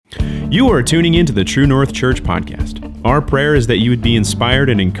You are tuning into the True North Church podcast. Our prayer is that you would be inspired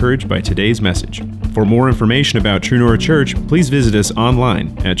and encouraged by today's message. For more information about True North Church, please visit us online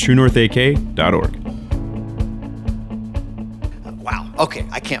at truenorthak.org. Wow. Okay,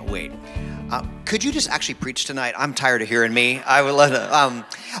 I can't wait. Could you just actually preach tonight? I'm tired of hearing me. I would love to.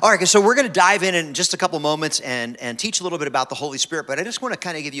 All right, so we're going to dive in just a couple moments and teach a little bit about the Holy Spirit, but I just want to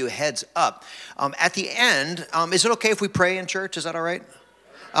kind of give you a heads up. At the end, is it okay if we pray in church? Is that all right?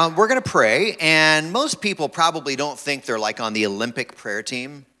 We're going to pray, and most people probably don't think they're like on the Olympic prayer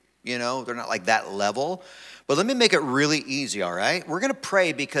team. You know, they're not like that level. But let me make it really easy, all right? We're going to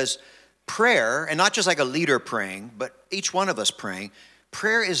pray because prayer, and not just like a leader praying, but each one of us praying,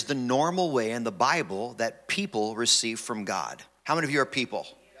 prayer is the normal way in the Bible that people receive from God. How many of you are people?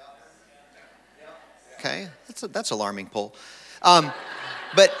 Okay, that's alarming, Paul.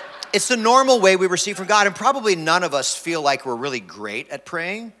 But it's the normal way we receive from God, and probably none of us feel like we're really great at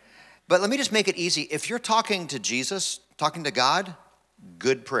praying. But let me just make it easy. If you're talking to Jesus, talking to God,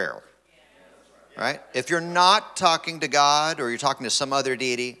 good prayer, right? If you're not talking to God or you're talking to some other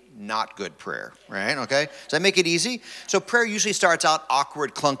deity, not good prayer, right? Okay? Does that make it easy? So prayer usually starts out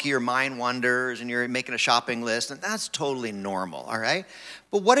awkward, clunky, your mind wanders, and you're making a shopping list, and that's totally normal, all right?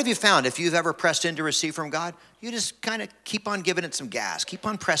 But what have you found? If you've ever pressed in to receive from God, you just kind of keep on giving it some gas, keep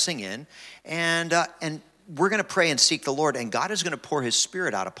on pressing in, and we're going to pray and seek the Lord, and God is going to pour his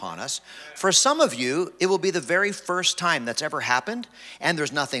Spirit out upon us. For some of you, it will be the very first time that's ever happened, and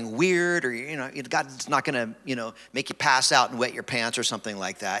there's nothing weird, or, God's not going to, make you pass out and wet your pants or something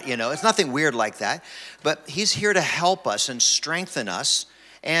like that. It's nothing weird like that, but he's here to help us and strengthen us.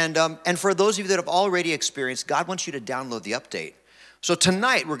 And for those of you that have already experienced, God wants you to download the update. So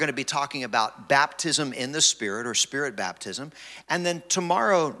tonight, we're going to be talking about baptism in the Spirit, or Spirit baptism. And then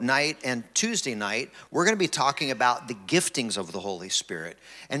tomorrow night and Tuesday night, we're going to be talking about the giftings of the Holy Spirit.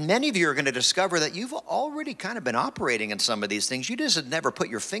 And many of you are going to discover that you've already kind of been operating in some of these things. You just had never put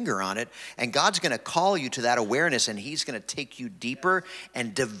your finger on it. And God's going to call you to that awareness, and he's going to take you deeper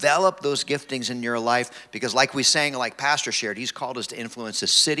and develop those giftings in your life. Because like we sang, like Pastor shared, he's called us to influence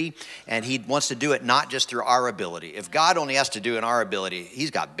this city, and he wants to do it not just through our ability. If God only has to do it in our ability,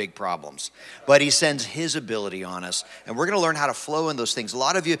 he's got big problems. But he sends his ability on us, and we're going to learn how to flow in those things. A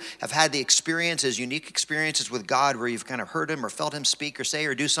lot of you have had the experiences, unique experiences with God, where you've kind of heard him or felt him speak or say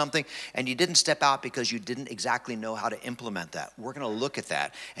or do something, and you didn't step out because you didn't exactly know how to implement that. We're going to look at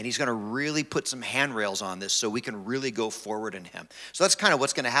that, and he's going to really put some handrails on this so we can really go forward in him. So that's kind of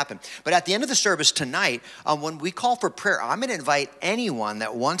what's going to happen. But at the end of the service tonight, when we call for prayer, I'm going to invite anyone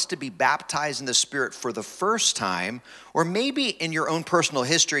that wants to be baptized in the Spirit for the first time, or maybe in your own personal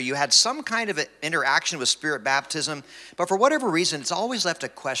history, you had some kind of an interaction with Spirit baptism, but for whatever reason, it's always left a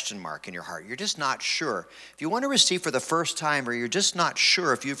question mark in your heart. You're just not sure. If you want to receive for the first time, or you're just not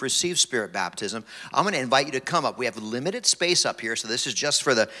sure if you've received Spirit baptism, I'm going to invite you to come up. We have limited space up here, so this is just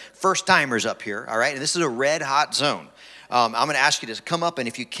for the first timers up here, all right? And this is a red hot zone. I'm going to ask you to come up, and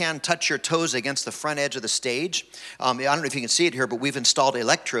if you can, touch your toes against the front edge of the stage. I don't know if you can see it here, but we've installed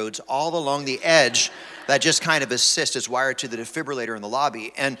electrodes all along the edge that just kind of assist. It's wired to the defibrillator in the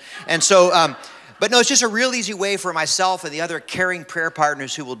lobby. And so, but no, it's just a real easy way for myself and the other caring prayer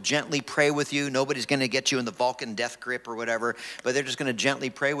partners who will gently pray with you. Nobody's going to get you in the Vulcan death grip or whatever, but they're just going to gently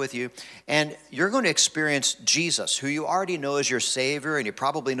pray with you. And you're going to experience Jesus, who you already know as your Savior, and you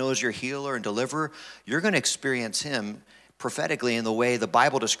probably know as your healer and deliverer. You're going to experience him prophetically in the way the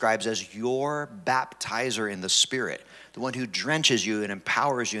Bible describes as your baptizer in the Spirit, the one who drenches you and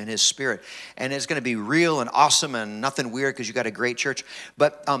empowers you in his Spirit. And it's going to be real and awesome and nothing weird because you got a great church.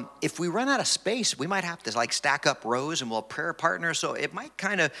 But if we run out of space, we might have to stack up rows, and we'll prayer partners. So it might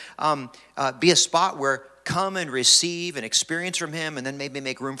kind of be a spot where come and receive and experience from him, and then maybe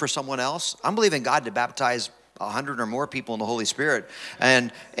make room for someone else. I'm believing God to baptize 100 or more people in the Holy Spirit.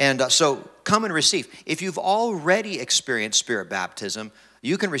 And so come and receive. If you've already experienced Spirit baptism,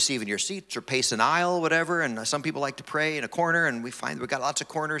 you can receive in your seats or pace an aisle, whatever. And some people like to pray in a corner, and we find we've got lots of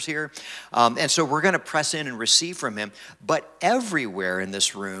corners here. And so we're going to press in and receive from him. But everywhere in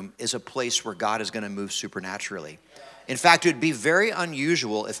this room is a place where God is going to move supernaturally. In fact, it would be very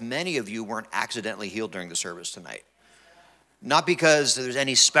unusual if many of you weren't accidentally healed during the service tonight. Not because there's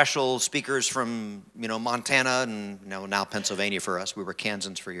any special speakers from, Montana and now Pennsylvania for us. We were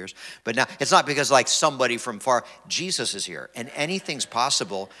Kansans for years. But now it's not because somebody from far. Jesus is here, and anything's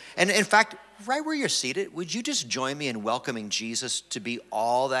possible. And in fact, right where you're seated, would you just join me in welcoming Jesus to be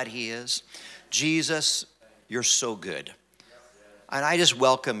all that he is? Jesus, you're so good. And I just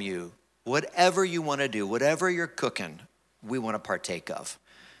welcome you. Whatever you want to do, whatever you're cooking, we want to partake of.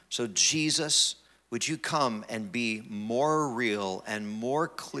 So Jesus, would you come and be more real and more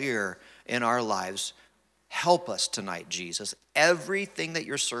clear in our lives? Help us tonight, Jesus. Everything that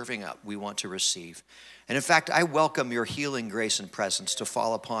you're serving up, we want to receive. And in fact, I welcome your healing grace and presence to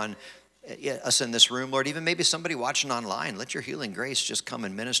fall upon us in this room, Lord. Even maybe somebody watching online, let your healing grace just come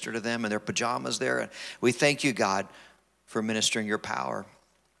and minister to them in their pajamas there. And we thank you, God, for ministering your power.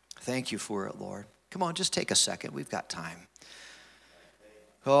 Thank you for it, Lord. Come on, just take a second. We've got time.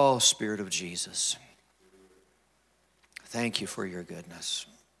 Oh, Spirit of Jesus, thank you for your goodness.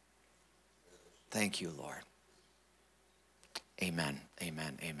 Thank you, Lord. Amen,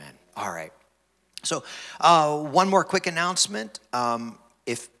 amen, amen. All right. So one more quick announcement.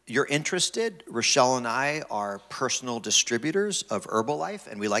 If you're interested, Rochelle and I are personal distributors of Herbalife,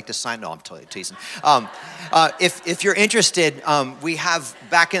 and we like to sign. No, I'm totally teasing. If you're interested, we have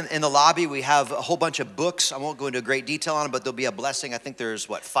back in the lobby, we have a whole bunch of books. I won't go into great detail on it, but there'll be a blessing. I think there's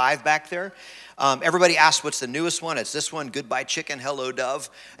 5 back there. Everybody asks what's the newest one. It's this one, Goodbye Chicken, Hello Dove.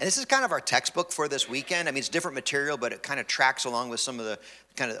 And this is kind of our textbook for this weekend. I mean, it's different material, but it kind of tracks along with some of the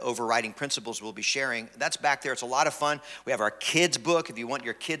kind of overriding principles we'll be sharing. That's back there. It's a lot of fun. We have our kids book if you want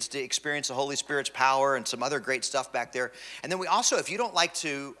your kids to experience the Holy Spirit's power, and some other great stuff back there. And then we also, if you don't like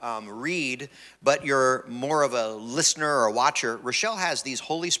to read, but you're more of a listener or watcher, Rochelle has these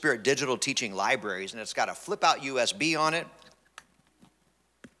Holy Spirit digital teaching libraries, and it's got a flip-out USB on it.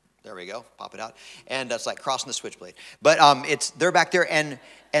 There we go, pop it out. And that's like crossing the switchblade. But they're back there, and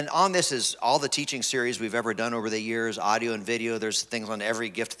on this is all the teaching series we've ever done over the years, audio and video. There's things on every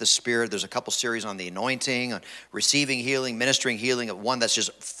gift of the Spirit. There's a couple series on the anointing, on receiving healing, ministering healing, one that's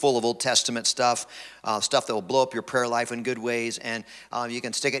just full of Old Testament stuff that will blow up your prayer life in good ways. And you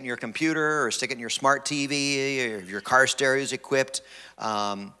can stick it in your computer or stick it in your smart TV, or if your car stereo is equipped.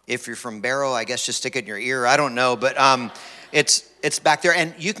 If you're from Barrow, I guess just stick it in your ear. I don't know, but it's back there,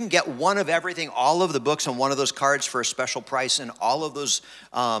 and you can get one of everything, all of the books on one of those cards for a special price, and all of those,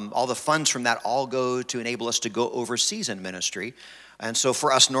 all the funds from that all go to enable us to go overseas in ministry. And so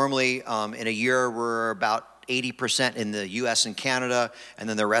for us, normally in a year, we're about 80% in the U.S. and Canada, and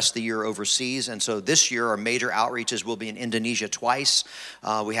then the rest of the year overseas. And so this year, our major outreaches will be in Indonesia twice.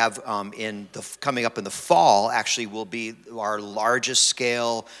 We have coming up in the fall, actually, will be our largest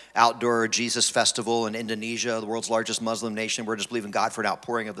scale outdoor Jesus festival in Indonesia, the world's largest Muslim nation. We're just believing God for an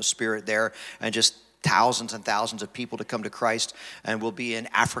outpouring of the Spirit there, and just thousands and thousands of people to come to Christ. And we'll be in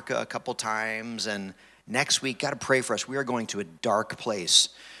Africa a couple times. And next week, got to pray for us. We are going to a dark place.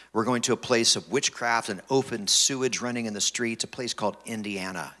 We're going to a place of witchcraft and open sewage running in the streets, a place called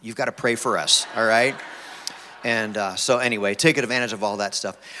Indiana. You've got to pray for us, all right? And so anyway, take advantage of all that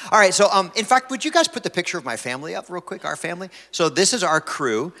stuff. All right, so in fact, would you guys put the picture of my family up real quick, our family? So this is our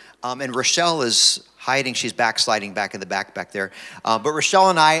crew, and Rochelle is hiding. She's backsliding back in the back there. But Rochelle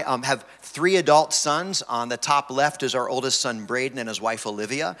and I have 3 adult sons. On the top left is our oldest son, Braden, and his wife,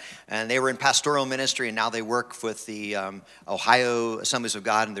 Olivia. And they were in pastoral ministry, and now they work with the Ohio Assemblies of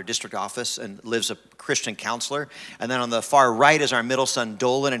God in their district office, and lives a Christian counselor. And then on the far right is our middle son,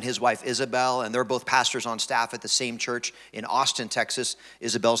 Dolan, and his wife, Isabel. And they're both pastors on staff at the same church in Austin, Texas.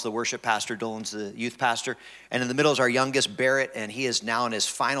 Isabel's the worship pastor, Dolan's the youth pastor. And in the middle is our youngest, Barrett, and he is now in his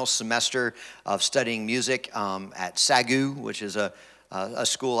final semester of studying music at SAGU, which is a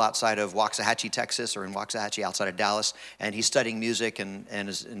school outside of Waxahachie, Texas, or in Waxahachie outside of Dallas. And he's studying music and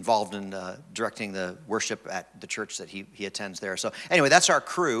is involved in directing the worship at the church that he attends there. So anyway, that's our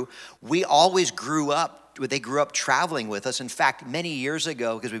crew. We always they grew up traveling with us. In fact, many years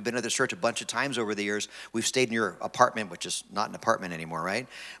ago, because we've been to this church a bunch of times over the years, we've stayed in your apartment, which is not an apartment anymore, right?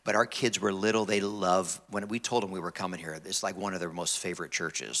 But our kids were little. They love, when we told them we were coming here, it's like one of their most favorite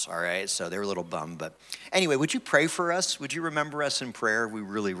churches, all right? So they were a little bummed. But anyway, would you pray for us? Would you remember us in prayer? We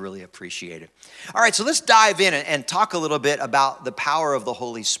really, really appreciate it. All right, so let's dive in and talk a little bit about the power of the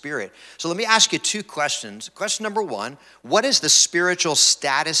Holy Spirit. So let me ask you 2 questions. Question number 1, what is the spiritual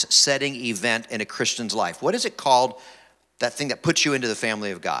status setting event in a Christian's life? What is it called, that thing that puts you into the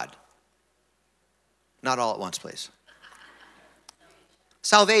family of God? Not all at once, please.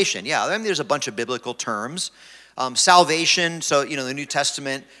 Salvation, yeah. I mean, there's a bunch of biblical terms. Salvation, so, the New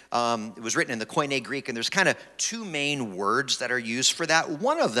Testament, it was written in the Koine Greek, and there's kind of 2 main words that are used for that.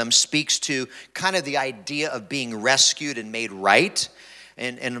 One of them speaks to kind of the idea of being rescued and made right,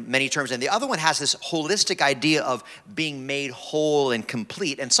 in many terms. And the other one has this holistic idea of being made whole and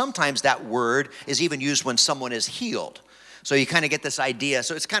complete. And sometimes that word is even used when someone is healed. So you kind of get this idea.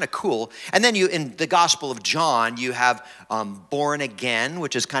 So it's kind of cool. And then in the Gospel of John, you have born again,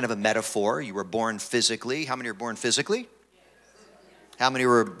 which is kind of a metaphor. You were born physically. How many are born physically? How many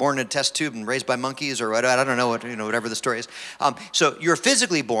were born in a test tube and raised by monkeys or what? I don't know what, whatever the story is. So you're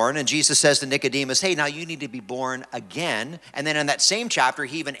physically born, and Jesus says to Nicodemus, hey, now you need to be born again. And then in that same chapter,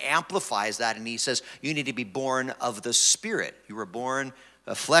 he even amplifies that, and he says, you need to be born of the Spirit. You were born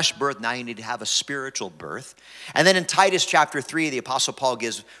a flesh birth, now you need to have a spiritual birth. And then in Titus chapter 3, the Apostle Paul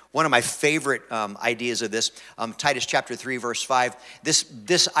gives one of my favorite ideas of this. Titus chapter 3, verse 5.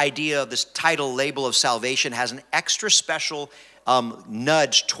 This idea of this title label of salvation has an extra special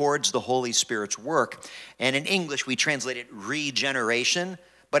nudge towards the Holy Spirit's work. And in English, we translate it regeneration,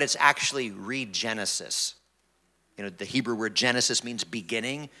 but it's actually regenesis. The Hebrew word Genesis means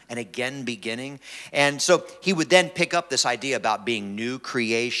beginning and again beginning. And so he would then pick up this idea about being new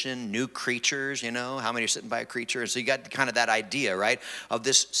creation, new creatures, how many are sitting by a creature? And so you got kind of that idea, right, of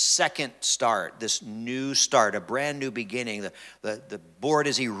this second start, this new start, a brand new beginning. The board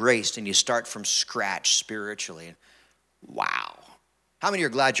is erased and you start from scratch spiritually. Wow. How many are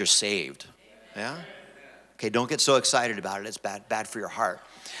glad you're saved? Yeah? Okay, don't get so excited about it. It's bad for your heart.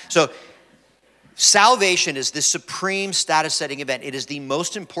 So salvation is this supreme status-setting event. It is the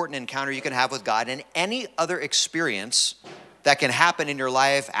most important encounter you can have with God, and any other experience that can happen in your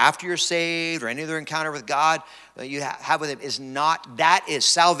life after you're saved or any other encounter with God that you have with him is not,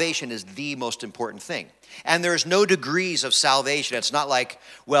 salvation is the most important thing. And there's no degrees of salvation. It's not like,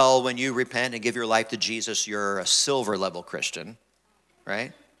 well, when you repent and give your life to Jesus, you're a silver level Christian,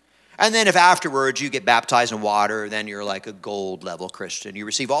 right? And then if afterwards you get baptized in water, then you're like a gold level Christian. You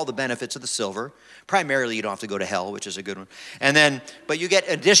receive all the benefits of the silver. Primarily, you don't have to go to hell, which is a good one. And then, but you get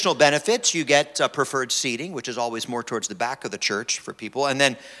additional benefits. You get preferred seating, which is always more towards the back of the church for people. And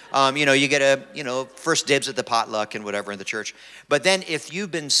then, you get first dibs at the potluck and whatever in the church. But then if you've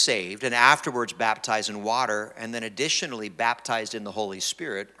been saved and afterwards baptized in water and then additionally baptized in the Holy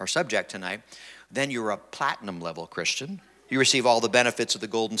Spirit, our subject tonight, then you're a platinum level Christian. You receive all the benefits of the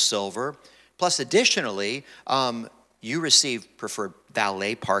gold and silver. Plus, additionally, you receive preferred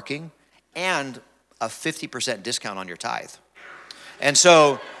valet parking and a 50% discount on your tithe. And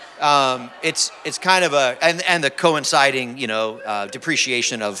so it's kind of and the coinciding,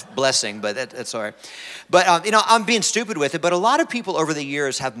 depreciation of blessing, but that's all right. But, I'm being stupid with it, but a lot of people over the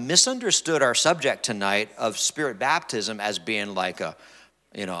years have misunderstood our subject tonight of spirit baptism as being like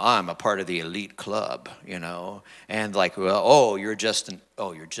I'm a part of the elite club, and like, well, you're just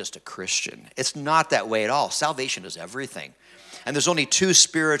a Christian. It's not that way at all. Salvation is everything. And there's only two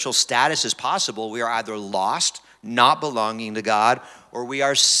spiritual statuses possible. We are either lost, not belonging to God, or we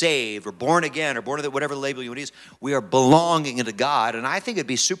are saved, or born again, or born of whatever label you want to use. We are belonging to God. And I think it'd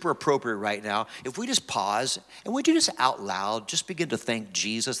be super appropriate right now if we just pause and would you just out loud just begin to thank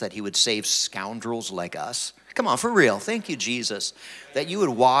Jesus that he would save scoundrels like us. Come on, for real. Thank you, Jesus, that you would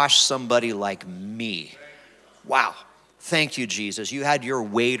wash somebody like me. Wow. Thank you, Jesus. You had your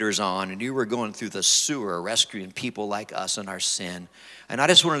waders on and you were going through the sewer rescuing people like us in our sin. And I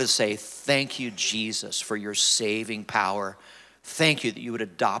just wanted to say thank you, Jesus, for your saving power. Thank you that you would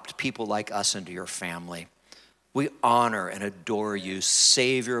adopt people like us into your family. We honor and adore you,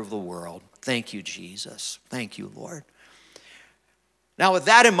 Savior of the world. Thank you, Jesus. Thank you, Lord. Now, with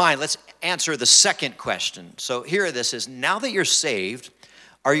that in mind, let's answer the second question. So here this is, now that you're saved,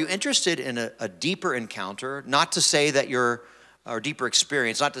 are you interested in a deeper encounter? Not to say that or deeper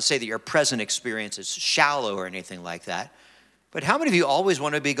experience, not to say that your present experience is shallow or anything like that. But how many of you always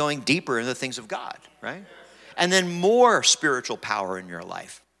want to be going deeper in the things of God, right? And then more spiritual power in your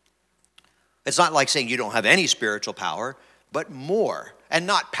life. It's not like saying you don't have any spiritual power, but more. And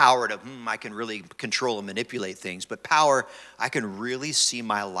not power to, I can really control and manipulate things, but power, I can really see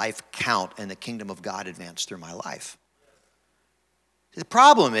my life count and the kingdom of God advance through my life. The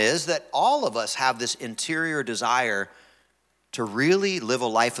problem is that all of us have this interior desire to really live a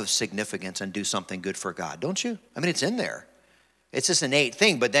life of significance and do something good for God, don't you? I mean, it's in there. It's this innate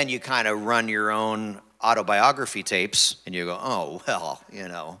thing, but then you kind of run your own autobiography tapes and you go, oh, well,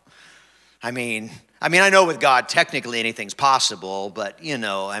 I mean, I know with God, technically anything's possible, but,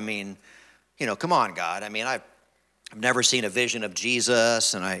 come on, God. I mean, I've never seen a vision of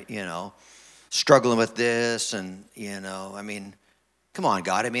Jesus and struggling with this and, come on,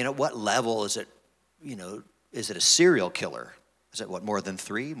 God. I mean, at what level is it, is it a serial killer? Is it more than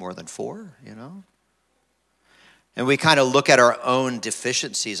 3, more than 4, And we kind of look at our own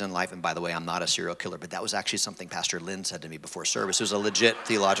deficiencies in life. And by the way, I'm not a serial killer, but that was actually something Pastor Lynn said to me before service. It was a legit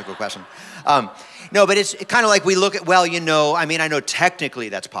theological question. No, but it's kind of like we look at, I know technically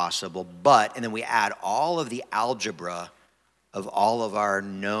that's possible, and then we add all of the algebra of all of our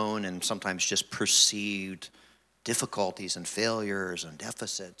known and sometimes just perceived difficulties and failures and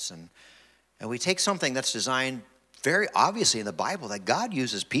deficits. And we take something that's designed very obviously in the Bible that God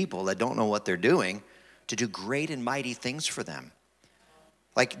uses people that don't know what they're doing to do great and mighty things for them.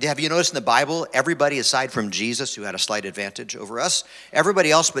 Like, have you noticed in the Bible, everybody aside from Jesus, who had a slight advantage over us, everybody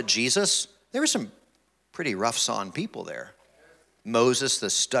else but Jesus, there were some pretty rough-sawn people there. Moses, the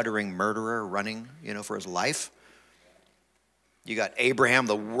stuttering murderer, running, for his life. You got Abraham,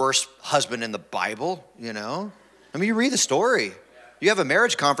 the worst husband in the Bible, I mean, you read the story. You have a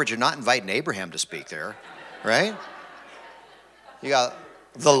marriage conference, you're not inviting Abraham to speak there, right? You got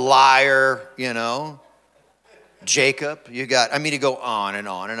the liar, Jacob. You go on and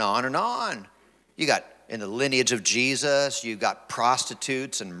on and on and on. You got in the lineage of Jesus, you got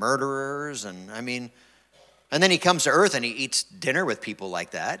prostitutes and murderers, and then he comes to earth and he eats dinner with people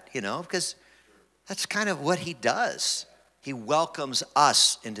like that, because that's kind of what he does. He welcomes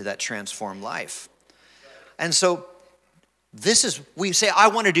us into that transformed life. And so we say, I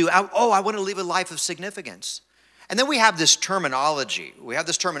want to live a life of significance. And then we have this terminology. We have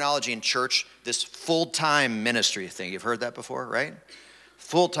this terminology in church, this full-time ministry thing. You've heard that before, right?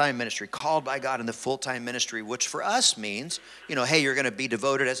 Full-time ministry, called by God in the full-time ministry, which for us means, hey, you're going to be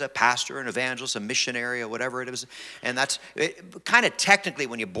devoted as a pastor, an evangelist, a missionary, or whatever it is. And that's kind of technically,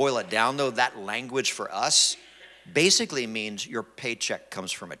 when you boil it down, though, that language for us basically means your paycheck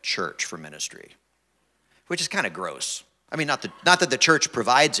comes from a church for ministry, which is kind of gross. I mean, not that the church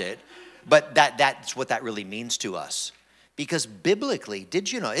provides it, but that's what that really means to us. Because biblically,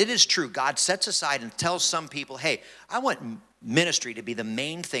 did you know, it is true, God sets aside and tells some people, hey, I want ministry to be the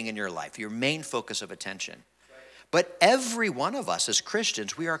main thing in your life, your main focus of attention. But every one of us as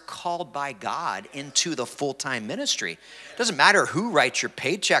Christians, we are called by God into the full-time ministry. It doesn't matter who writes your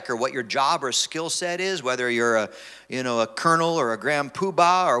paycheck or what your job or skill set is, whether you're a colonel or a grand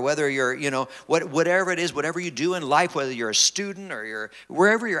poobah, or whether you're, whatever it is, whatever you do in life, whether you're a student or you're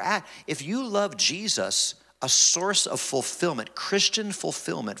wherever you're at. If you love Jesus, a source of fulfillment, Christian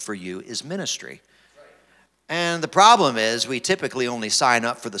fulfillment for you is ministry. And the problem is we typically only sign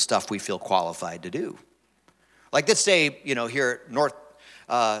up for the stuff we feel qualified to do. Like, let's say, here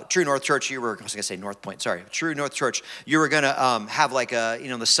at True North Church, True North Church, you were going to have like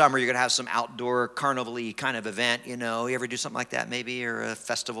in the summer, you're going to have some outdoor carnival-y kind of event, You ever do something like that maybe, or a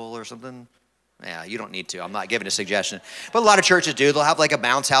festival or something? Yeah, you don't need to. I'm not giving a suggestion. But a lot of churches do. They'll have like a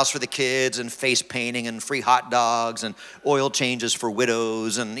bounce house for the kids and face painting and free hot dogs and oil changes for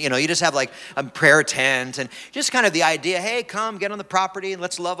widows. And, you just have like a prayer tent and just kind of the idea, hey, come get on the property and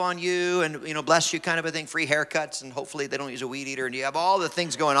let's love on you and, bless you kind of a thing, free haircuts, and hopefully they don't use a weed eater, and you have all the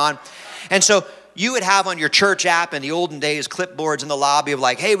things going on. And so you would have on your church app in the olden days clipboards in the lobby of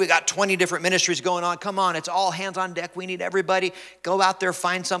like, hey, we got 20 different ministries going on. Come on, it's all hands on deck. We need everybody. Go out there,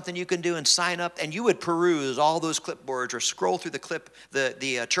 find something you can do and sign up. And you would peruse all those clipboards or scroll through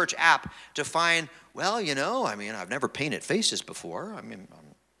the church app to find, well, I've never painted faces before.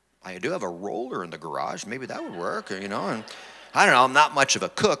 I do have a roller in the garage. Maybe that would work, and I don't know. I'm not much of a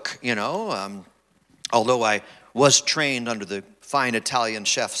cook, although I was trained under the fine Italian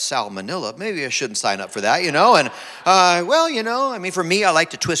chef Sal Manila. Maybe I shouldn't sign up for that, And, for me, I like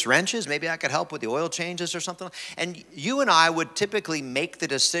to twist wrenches. Maybe I could help with the oil changes or something. And you and I would typically make the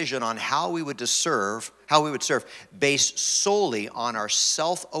decision on how we would serve based solely on our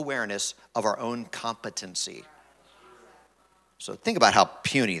self-awareness of our own competency. So think about how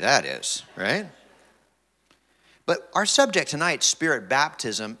puny that is, right? But our subject tonight, spirit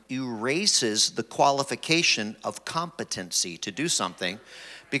baptism, erases the qualification of competency to do something,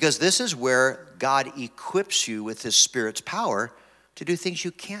 because this is where God equips you with his Spirit's power to do things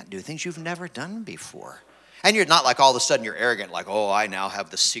you can't do, things you've never done before. And you're not like all of a sudden you're arrogant, like, oh, I now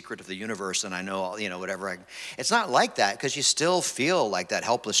have the secret of the universe and I know all, whatever. It's not like that, because you still feel like that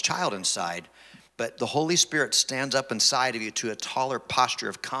helpless child inside. But the Holy Spirit stands up inside of you to a taller posture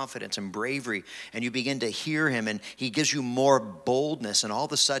of confidence and bravery, and you begin to hear him, and he gives you more boldness, and all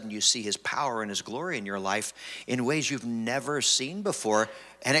of a sudden you see his power and his glory in your life in ways you've never seen before.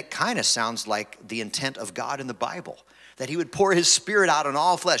 And it kind of sounds like the intent of God in the Bible, that he would pour his Spirit out on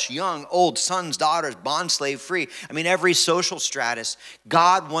all flesh, young, old, sons, daughters, bond, slave, free. Every social stratus.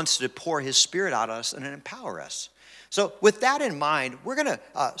 God wants to pour his Spirit out on us and empower us. So with that in mind, we're going to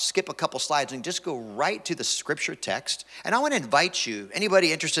skip a couple slides and just go right to the scripture text. And I want to invite you,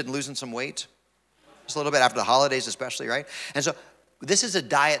 anybody interested in losing some weight? Just a little bit after the holidays especially, right? And so This is a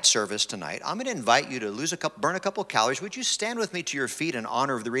diet service tonight. I'm going to invite you to burn a couple calories. Would you stand with me to your feet in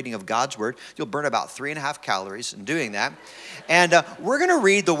honor of the reading of God's word? You'll burn about 3.5 calories in doing that. And we're going to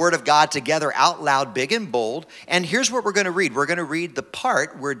read the word of God together out loud, big and bold. And here's what we're going to read. We're going to read the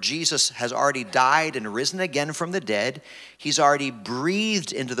part where Jesus has already died and risen again from the dead. He's already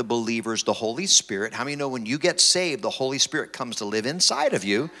breathed into the believers the Holy Spirit. How many know when you get saved, the Holy Spirit comes to live inside of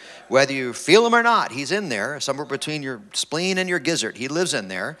you? Whether you feel him or not, he's in there, somewhere between your spleen and your gizzard. He lives in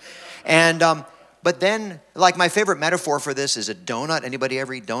there. And but then, like, my favorite metaphor for this is a donut. Anybody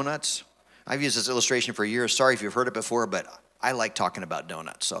ever eat donuts? I've used this illustration for years. Sorry if you've heard it before, but I like talking about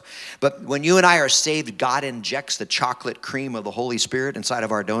donuts. But when you and I are saved, God injects the chocolate cream of the Holy Spirit inside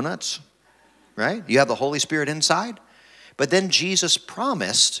of our donuts, right? You have the Holy Spirit inside. But then Jesus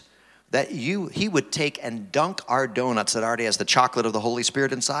promised that he would take and dunk our donuts that already has the chocolate of the Holy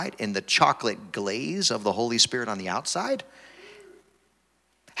Spirit inside in the chocolate glaze of the Holy Spirit on the outside.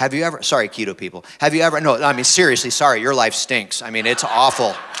 Have you ever, sorry, keto people, seriously, sorry, your life stinks. I mean, it's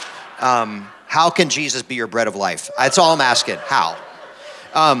awful. How can Jesus be your bread of life? That's all I'm asking, how?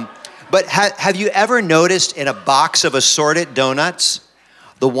 But have you ever noticed in a box of assorted donuts,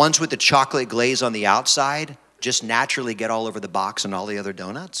 the ones with the chocolate glaze on the outside just naturally get all over the box and all the other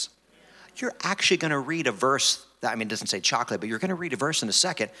donuts? You're actually going to read a verse, it doesn't say chocolate, but you're going to read a verse in a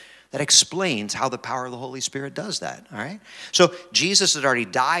second that explains how the power of the Holy Spirit does that, all right? So Jesus has already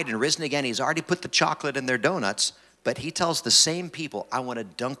died and risen again. He's already put the chocolate in their donuts, but he tells the same people, I want to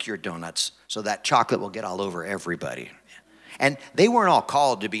dunk your donuts so that chocolate will get all over everybody. And they weren't all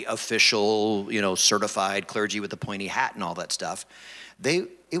called to be official, certified clergy with a pointy hat and all that stuff.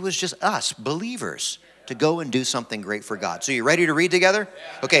 It was just us, believers, to go and do something great for God. So you ready to read together?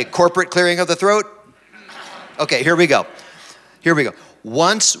 Okay, corporate clearing of the throat. Okay, here we go.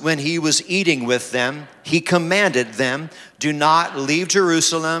 Once when he was eating with them, he commanded them, do not leave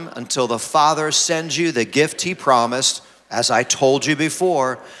Jerusalem until the Father sends you the gift he promised. As I told you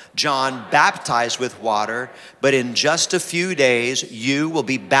before, John baptized with water, but in just a few days you will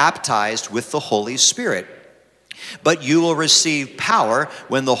be baptized with the Holy Spirit. But you will receive power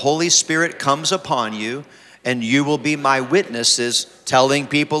when the Holy Spirit comes upon you, and you will be my witnesses, telling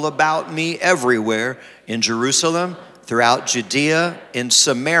people about me everywhere, in Jerusalem, throughout Judea, in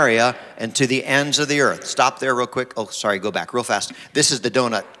Samaria, and to the ends of the earth. Stop there real quick. Oh, sorry, go back real fast. This is the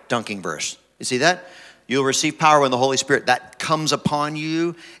donut dunking verse. You see that? You'll receive power when the Holy Spirit that comes upon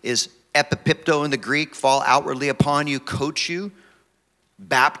you is epipipto in the Greek, fall outwardly upon you, coat you,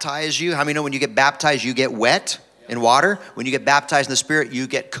 baptize you. How many know when you get baptized, you get wet in water? When you get baptized in the Spirit, you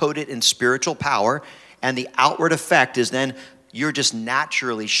get coated in spiritual power. And the outward effect is then you're just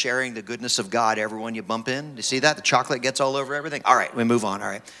naturally sharing the goodness of God everyone you bump in. You see that? The chocolate gets all over everything. All right, we move on. All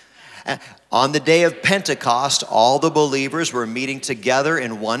right. On the day of Pentecost, all the believers were meeting together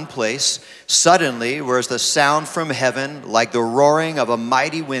in one place. Suddenly, there was the sound from heaven like the roaring of a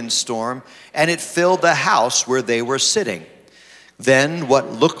mighty windstorm, and it filled the house where they were sitting. Then what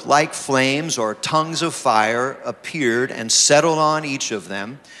looked like flames or tongues of fire appeared and settled on each of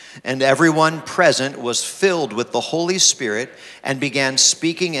them. And everyone present was filled with the Holy Spirit and began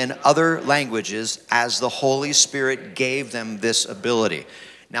speaking in other languages as the Holy Spirit gave them this ability.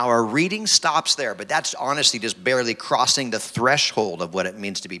 Now our reading stops there, but that's honestly just barely crossing the threshold of what it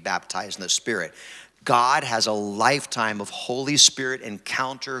means to be baptized in the Spirit. God has a lifetime of Holy Spirit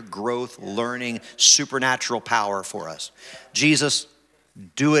encounter, growth, learning, supernatural power for us. Jesus,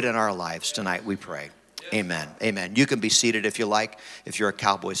 do it in our lives tonight, we pray. Amen. Amen. You can be seated if you like. If you're a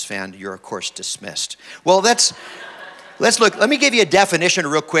Cowboys fan, you're of course dismissed. Well, let's look. Let me give you a definition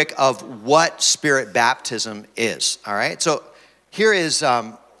real quick of what Spirit baptism is. All right. So here is,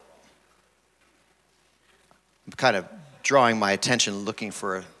 I'm kind of drawing my attention, looking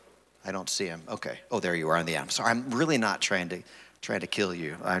for. I don't see him. Okay. Oh, there you are on the end. Sorry, I'm really not trying to kill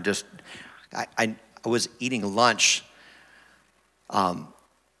you. I was eating lunch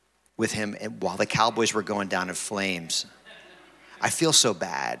with him while the Cowboys were going down in flames. I feel so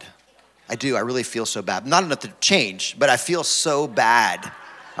bad. I do. I really feel so bad. Not enough to change, but I feel so bad.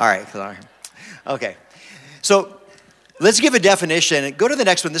 All right. Okay. So let's give a definition. Go to the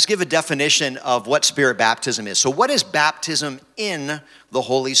next one. Let's give a definition of what Spirit baptism is. So what is baptism in the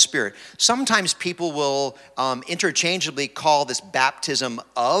Holy Spirit? Sometimes people will interchangeably call this baptism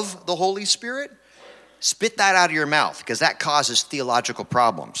of the Holy Spirit. Spit that out of your mouth, because that causes theological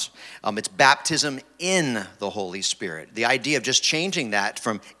problems. It's baptism in the Holy Spirit. The idea of just changing that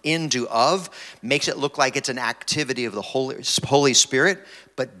from in to of makes it look like it's an activity of the Holy Spirit,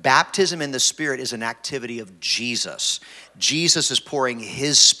 but baptism in the Spirit is an activity of Jesus. Jesus is pouring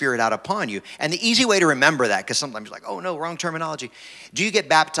his Spirit out upon you. And the easy way to remember that, because sometimes you're like, oh no, wrong terminology. Do you get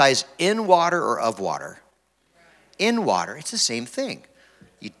baptized in water or of water? In water. It's the same thing.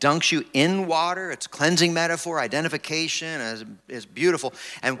 He dunks you in water. It's cleansing metaphor, identification is beautiful.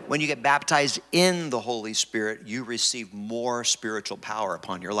 And when you get baptized in the Holy Spirit, you receive more spiritual power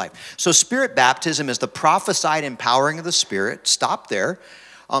upon your life. So Spirit baptism is the prophesied empowering of the Spirit. Stop there.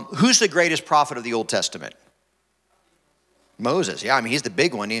 Who's the greatest prophet of the Old Testament? Moses. Yeah, I mean, he's the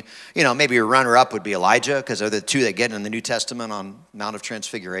big one. You know, maybe a runner-up would be Elijah, because they're the two that get in the New Testament on Mount of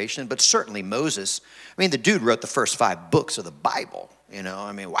Transfiguration. But certainly Moses. I mean, the dude wrote the first 5 books of the Bible. You know,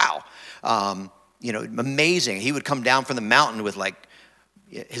 I mean, wow. Amazing. He would come down from the mountain with like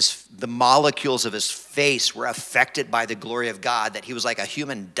the molecules of his face were affected by the glory of God, that he was like a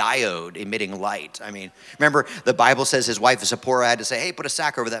human diode emitting light. I mean, remember the Bible says his wife Zipporah had to say, hey, put a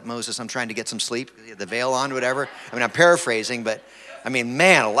sack over that, Moses. I'm trying to get some sleep. He had the veil on, whatever. I mean, I'm paraphrasing, but I mean,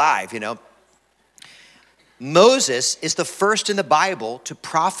 man alive, you know. Moses is the first in the Bible to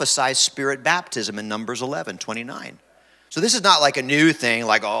prophesy Spirit baptism in Numbers 11:29. So this is not like a new thing,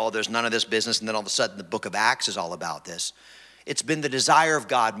 like, oh, there's none of this business, and then all of a sudden the book of Acts is all about this. It's been the desire of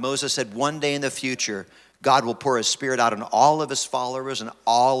God. Moses said one day in the future, God will pour his Spirit out on all of his followers, and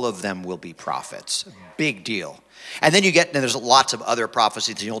all of them will be prophets. Big deal. And then there's lots of other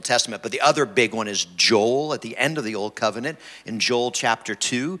prophecies in the Old Testament, but the other big one is Joel at the end of the Old Covenant in Joel chapter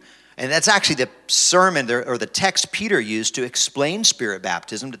 2. And that's actually the sermon or the text Peter used to explain Spirit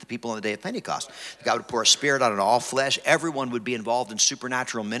baptism to the people on the day of Pentecost. God would pour a Spirit out on all flesh. Everyone would be involved in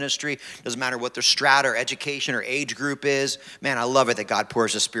supernatural ministry. Doesn't matter what their strata or education or age group is. Man, I love it that God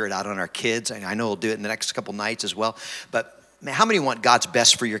pours his Spirit out on our kids. And I know he'll do it in the next couple nights as well. But man, how many want God's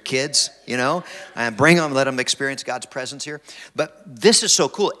best for your kids, you know? And bring them, let them experience God's presence here. But this is so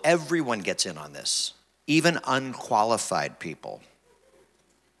cool. Everyone gets in on this, even unqualified people.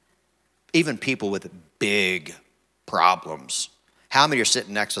 Even people with big problems. How many are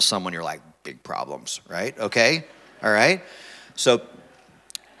sitting next to someone you're like, big problems, right? Okay, all right. So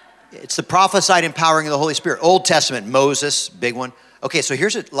it's the prophesied empowering of the Holy Spirit. Old Testament, Moses, big one. Okay, so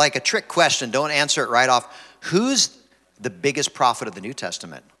here's a trick question. Don't answer it right off. Who's the biggest prophet of the New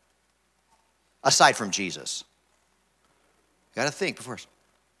Testament? Aside from Jesus. You got to think before.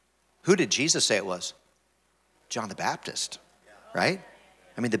 Who did Jesus say it was? John the Baptist, right?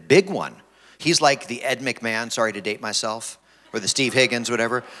 I mean, the big one. He's like the Ed McMahon, sorry to date myself, or the Steve Higgins,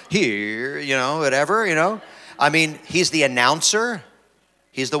 whatever. Here, you know, whatever, you know. I mean, he's the announcer.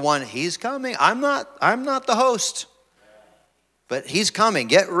 He's the one, he's coming. I'm not the host. But he's coming,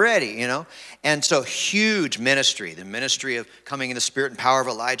 get ready, you know. And so huge ministry, the ministry of coming in the spirit and power of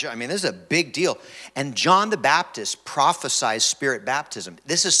Elijah. I mean, this is a big deal. And John the Baptist prophesies Spirit baptism.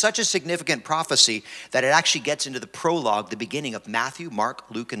 This is such a significant prophecy that it actually gets into the prologue, the beginning of Matthew, Mark,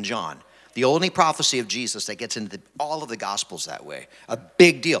 Luke, and John. The only prophecy of Jesus that gets into all of the Gospels that way. A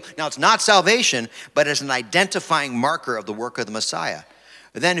big deal. Now, it's not salvation, but it's an identifying marker of the work of the Messiah.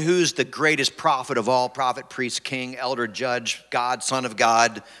 Then who's the greatest prophet of all? Prophet, priest, king, elder, judge, God, son of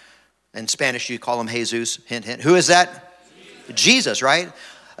God. In Spanish, you call him Jesus. Hint, hint. Who is that? Jesus, right?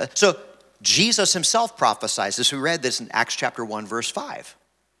 So Jesus himself prophesies this. We read this in Acts chapter 1, verse 5.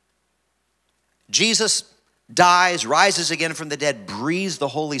 Jesus dies, rises again from the dead, breathes the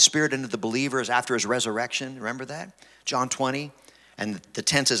Holy Spirit into the believers after his resurrection. Remember that? John 20. And the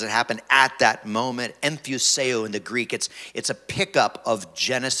tenses that happen at that moment, emphuseo in the Greek, it's a pickup of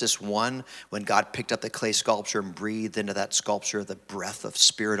Genesis 1 when God picked up the clay sculpture and breathed into that sculpture the breath of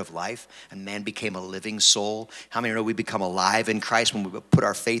spirit of life, and man became a living soul. How many know we become alive in Christ when we put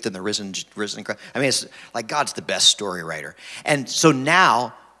our faith in the risen Christ? I mean, it's like God's the best story writer. And so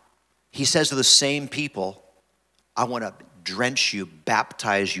now he says to the same people, I want to drench you,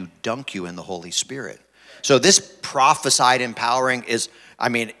 baptize you, dunk you in the Holy Spirit. So this prophesied empowering is, I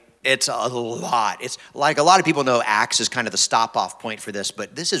mean, it's a lot. It's like a lot of people know Acts is kind of the stop-off point for this,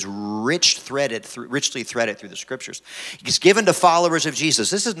 but this is richly threaded through the scriptures. It's given to followers of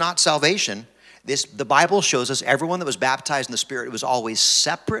Jesus. This is not salvation. The Bible shows us everyone that was baptized in the Spirit was always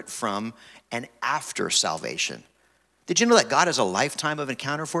separate from and after salvation. Did you know that God has a lifetime of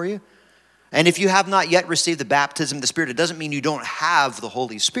encounter for you? And if you have not yet received the baptism of the Spirit, it doesn't mean you don't have the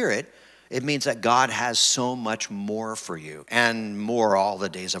Holy Spirit. It means that God has so much more for you and more all the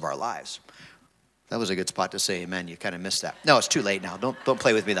days of our lives. That was a good spot to say amen. You kind of missed that. No, it's too late now. Don't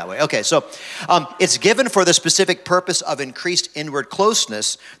play with me that way. Okay, so it's given for the specific purpose of increased inward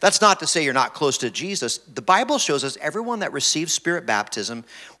closeness. That's not to say you're not close to Jesus. The Bible shows us everyone that received Spirit baptism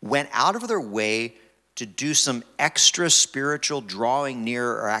went out of their way to do some extra spiritual drawing near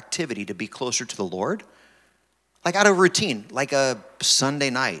or activity to be closer to the Lord. Like out of routine, like a Sunday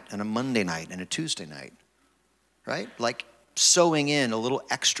night and a Monday night and a Tuesday night, right? Like sowing in a little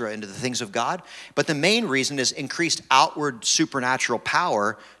extra into the things of God. But the main reason is increased outward supernatural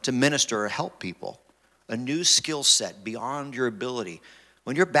power to minister or help people. A new skill set beyond your ability.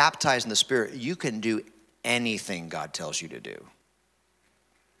 When you're baptized in the Spirit, you can do anything God tells you to do.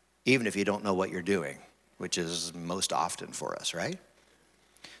 Even if you don't know what you're doing, which is most often for us, right?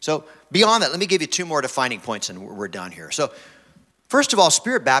 So beyond that, let me give you two more defining points and we're done here. So first of all,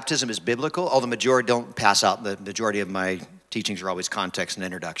 Spirit baptism is biblical. Although the majority don't pass out. The majority of my teachings are always context and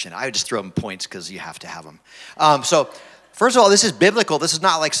introduction. I just throw them points because you have to have them. So first of all, this is biblical. This is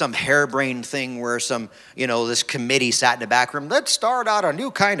not like some harebrained thing where this committee sat in the back room. Let's start out a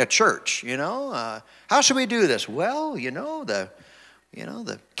new kind of church, How should we do this? Well, the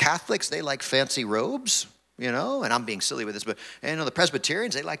Catholics, they like fancy robes. And I'm being silly with this, but, the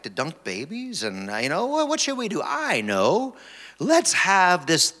Presbyterians, they like to dunk babies, and, what should we do? I know. Let's have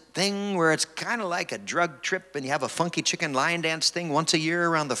this thing where it's kind of like a drug trip, and you have a funky chicken lion dance thing once a year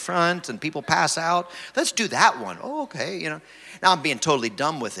around the front, and people pass out. Let's do that one. Oh, okay, Now I'm being totally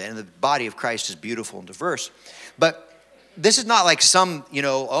dumb with it, and the body of Christ is beautiful and diverse. But this is not like some,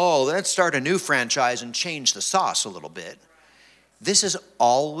 let's start a new franchise and change the sauce a little bit. This has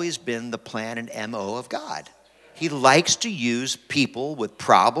always been the plan and MO of God. He likes to use people with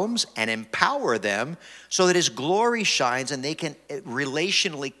problems and empower them so that his glory shines and they can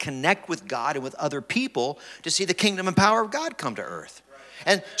relationally connect with God and with other people to see the kingdom and power of God come to earth.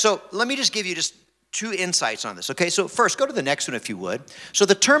 And so let me just give you just two insights on this, okay? So first, go to the next one if you would. So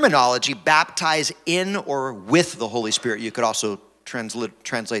the terminology baptize in or with the Holy Spirit, you could also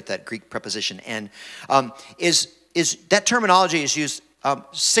translate that Greek preposition in, is that terminology is used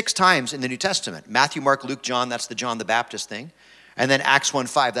 6 times in the New Testament. Matthew, Mark, Luke, John, that's the John the Baptist thing. And then Acts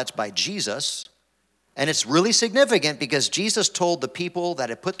 1:5, that's by Jesus. And it's really significant because Jesus told the people that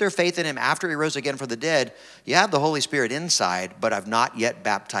had put their faith in him after he rose again from the dead, you have the Holy Spirit inside, but I've not yet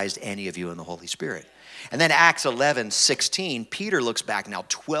baptized any of you in the Holy Spirit. And then Acts 11:16, Peter looks back now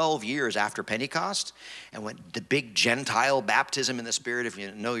 12 years after Pentecost, and when the big Gentile baptism in the Spirit, if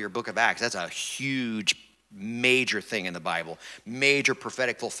you know your book of Acts, that's a huge major thing in the Bible, major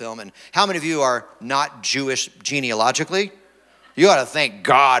prophetic fulfillment. How many of you are not Jewish genealogically? You ought to thank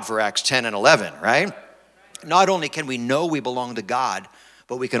God for Acts 10 and 11, right? Not only can we know we belong to God,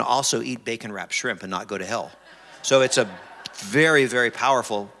 but we can also eat bacon-wrapped shrimp and not go to hell. So it's a very, very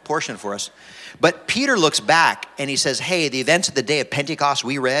powerful portion for us. But Peter looks back and he says, hey, the events of the day of Pentecost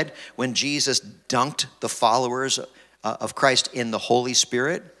we read when Jesus dunked the followers of Christ in the Holy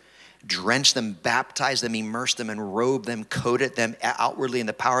Spirit, drenched them, baptized them, immersed them, and robed them, coated them outwardly in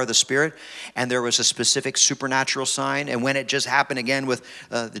the power of the Spirit. And there was a specific supernatural sign. And when it just happened again with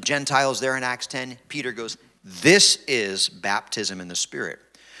the Gentiles there in Acts 10, Peter goes, this is baptism in the Spirit.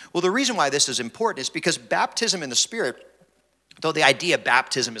 Well, the reason why this is important is because baptism in the Spirit, though the idea of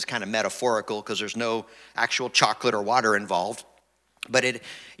baptism is kind of metaphorical because there's no actual chocolate or water involved, but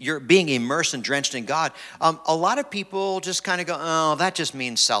you're being immersed and drenched in God. A lot of people just kind of go, oh, that just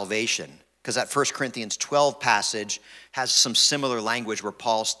means salvation. Because that 1 Corinthians 12 passage has some similar language where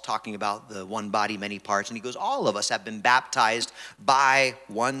Paul's talking about the one body, many parts. And he goes, all of us have been baptized by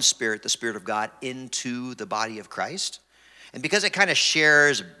one Spirit, the Spirit of God, into the body of Christ. And because it kind of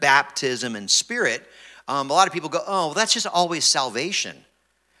shares baptism and Spirit, a lot of people go, oh, well, that's just always salvation.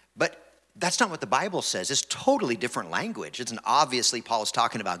 But that's not what the Bible says. It's totally different language. Obviously, Paul is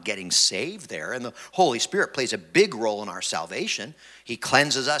talking about getting saved there, and the Holy Spirit plays a big role in our salvation. He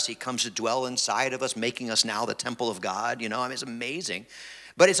cleanses us. He comes to dwell inside of us, making us now the temple of God. It's amazing.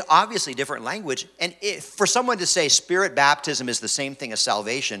 But it's obviously different language. And for someone to say Spirit baptism is the same thing as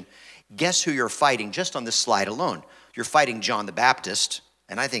salvation, guess who you're fighting just on this slide alone? You're fighting John the Baptist,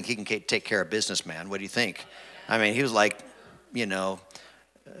 and I think he can take care of business, man. What do you think? I mean, he was like,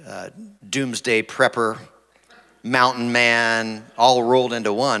 doomsday prepper, mountain man, all rolled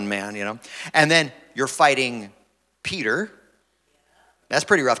into one, man, And then you're fighting Peter. That's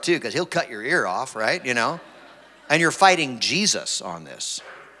pretty rough too, because he'll cut your ear off, right? And you're fighting Jesus on this.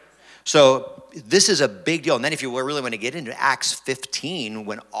 So this is a big deal. And then if you really want to get into Acts 15,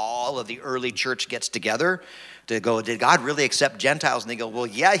 when all of the early church gets together to go, did God really accept Gentiles? And they go, well,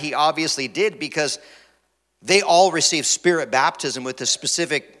 yeah, he obviously did, because they all received Spirit baptism with a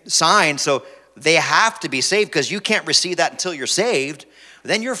specific sign. So they have to be saved because you can't receive that until you're saved,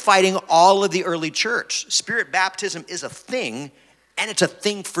 then you're fighting all of the early church. Spirit baptism is a thing, and it's a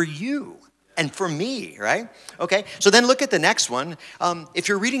thing for you and for me, right? Okay, so then look at the next one. If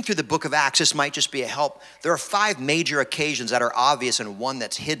you're reading through the book of Acts, this might just be a help. There are 5 major occasions that are obvious and one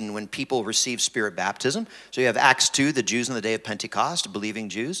that's hidden when people receive spirit baptism. So you have Acts 2, the Jews on the day of Pentecost, believing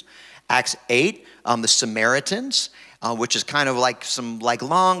Jews. Acts 8, the Samaritans, which is kind of like some like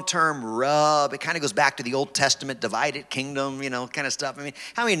long-term rub. It kind of goes back to the Old Testament, divided kingdom, kind of stuff. I mean,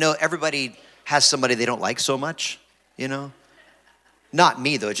 how many know everybody has somebody they don't like so much, Not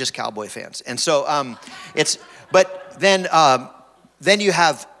me, though, just Cowboy fans. And so but then you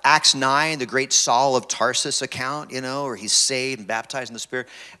have Acts 9, the great Saul of Tarsus account, where he's saved and baptized in the Spirit,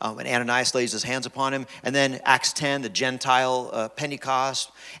 and Ananias lays his hands upon him. And then Acts 10, the Gentile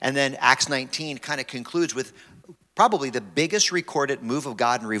Pentecost. And then Acts 19 kind of concludes with probably the biggest recorded move of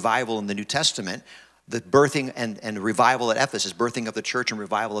God and revival in the New Testament, the birthing and revival at Ephesus, birthing of the church and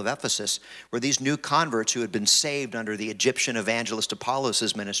revival of Ephesus, where these new converts who had been saved under the Egyptian evangelist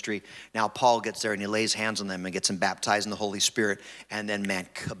Apollos' ministry, now Paul gets there and he lays hands on them and gets them baptized in the Holy Spirit, and then, man,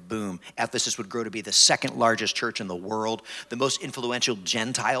 kaboom. Ephesus would grow to be the second largest church in the world, the most influential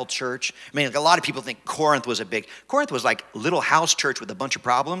Gentile church. I mean, a lot of people think Corinth was like a little house church with a bunch of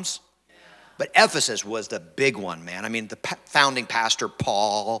problems. But Ephesus was the big one, man. I mean, the founding pastor,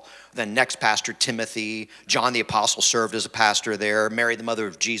 Paul, the next pastor, Timothy, John the Apostle served as a pastor there. Mary, the mother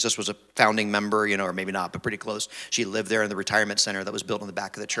of Jesus, was a founding member, or maybe not, but pretty close. She lived there in the retirement center that was built in the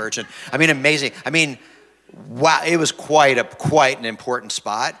back of the church. And I mean, amazing. I mean, wow, it was quite an important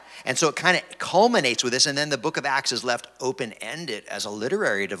spot. And so it kind of culminates with this. And then the book of Acts is left open-ended as a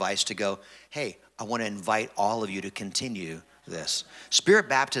literary device to go, hey, I want to invite all of you to continue this. Spirit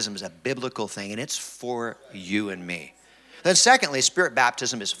baptism is a biblical thing, and it's for you and me. Then secondly, spirit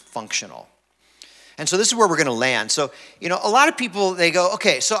baptism is functional. And so this is where we're going to land. So, a lot of people, they go,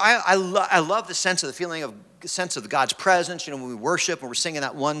 okay, so I love the feeling of God's presence, when we worship and we're singing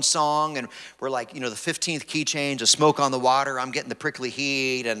that one song and we're like, the 15th key change, a smoke on the water, I'm getting the prickly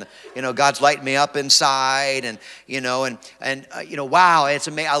heat and, God's lighting me up inside and wow, it's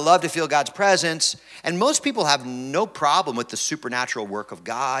amazing. I love to feel God's presence. And most people have no problem with the supernatural work of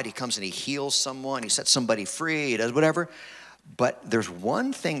God. He comes and he heals someone, he sets somebody free, he does whatever. But there's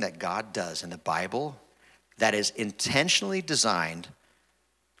one thing that God does in the Bible that is intentionally designed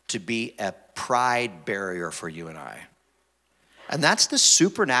to be a pride barrier for you and I. And that's the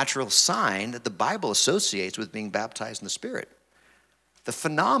supernatural sign that the Bible associates with being baptized in the Spirit. The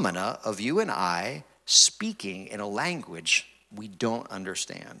phenomena of you and I speaking in a language we don't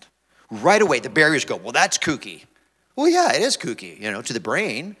understand. Right away, the barriers go, well, that's kooky. Well, yeah, it is kooky, to the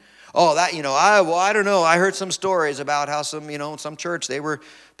brain. Oh, that, I don't know. I heard some stories about how some church, they were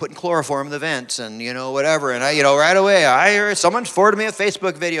putting chloroform in the vents and, whatever. And right away, I heard someone forwarded me a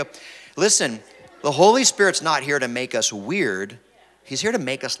Facebook video. Listen, the Holy Spirit's not here to make us weird. He's here to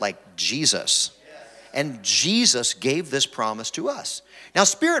make us like Jesus. And Jesus gave this promise to us. Now,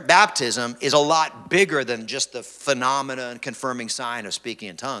 spirit baptism is a lot bigger than just the phenomena and confirming sign of speaking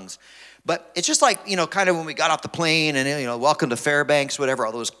in tongues. But it's just like, kind of when we got off the plane and, welcome to Fairbanks, whatever,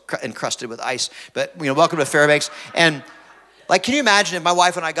 although it was encrusted with ice. But, welcome to Fairbanks. And, can you imagine if my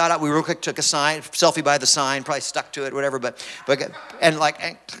wife and I got out, we real quick took a selfie by the sign, probably stuck to it, whatever.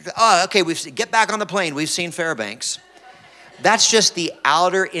 Okay, we get back on the plane. We've seen Fairbanks. That's just the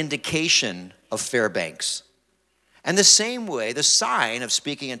outer indication of Fairbanks. And the same way, the sign of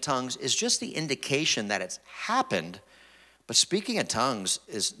speaking in tongues is just the indication that it's happened. But speaking in tongues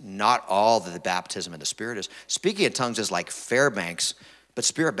is not all that the baptism in the Spirit is. Speaking in tongues is like Fairbanks, but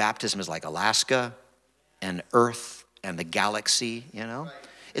spirit baptism is like Alaska and Earth and the galaxy,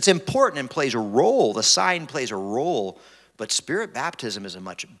 It's important and plays a role. The sign plays a role, but spirit baptism is a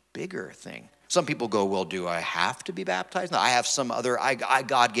much bigger thing. Some people go, well, do I have to be baptized? No, I have some other,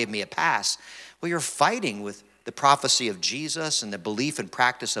 God gave me a pass. Well, you're fighting with the prophecy of Jesus and the belief and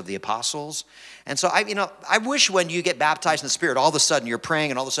practice of the apostles. And so, I wish when you get baptized in the Spirit, all of a sudden you're praying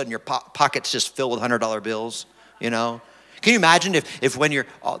and all of a sudden your pockets just fill with $100 bills, Can you imagine if when you're,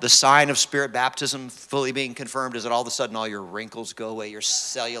 the sign of Spirit baptism fully being confirmed is that all of a sudden all your wrinkles go away, your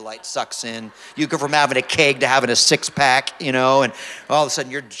cellulite sucks in, you go from having a keg to having a six-pack, and all of a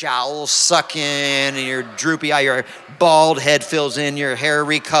sudden your jowls suck in and your droopy eye, your bald head fills in, your hair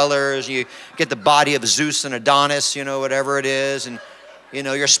recolors, you get the body of Zeus and Adonis, whatever it is, and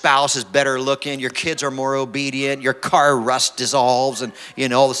your spouse is better looking, your kids are more obedient, your car rust dissolves, and,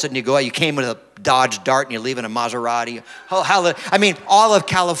 all of a sudden you go out, you came with a Dodge Dart and you're leaving a Maserati. All of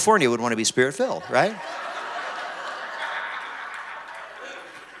California would want to be Spirit-filled, right?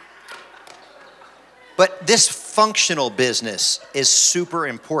 But this functional business is super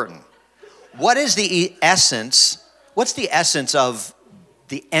important. What is the essence? What's the essence of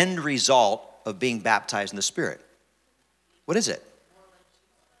the end result of being baptized in the Spirit? What is it?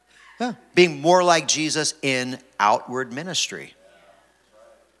 Yeah, being more like Jesus in outward ministry.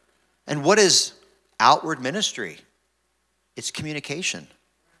 And what is outward ministry? It's communication.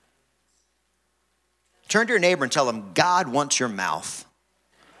 Turn to your neighbor and tell them, God wants your mouth,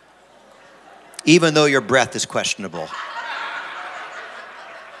 even though your breath is questionable.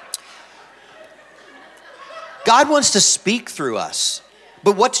 God wants to speak through us.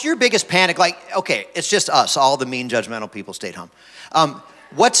 But what's your biggest panic? Like, okay, it's just us, all the mean, judgmental people stayed home. You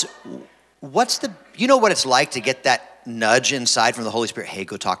know what it's like to get that nudge inside from the Holy Spirit? Hey,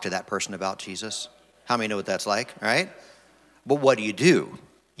 go talk to that person about Jesus. How many know what that's like, right? But what do?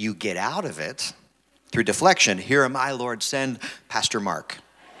 You get out of it through deflection. Here am I, Lord, send Pastor Mark.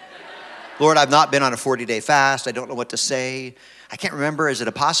 Lord, I've not been on a 40-day fast. I don't know what to say. I can't remember, is it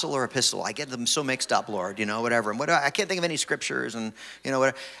apostle or epistle? I get them so mixed up, Lord, whatever. And I can't think of any scriptures and,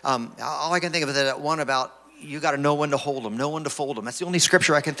 whatever. All I can think of is that one about you got to know when to hold them, know when to fold them. That's the only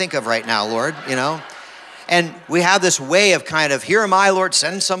scripture I can think of right now, Lord, And we have this way of kind of, here am I, Lord,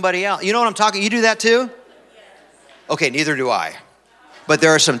 send somebody else. You know what I'm talking? You do that too? Okay, neither do I. But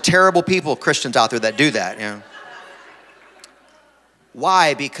there are some terrible people, Christians out there that do that,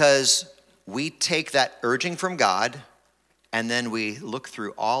 Why? Because we take that urging from God and then we look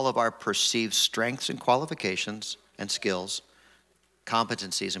through all of our perceived strengths and qualifications and skills,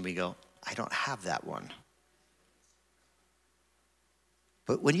 competencies, and we go, I don't have that one.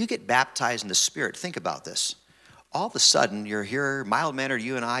 But when you get baptized in the Spirit, think about this. All of a sudden, you're here, mild-mannered,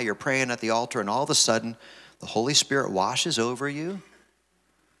 you and I, you're praying at the altar, and all of a sudden, the Holy Spirit washes over you.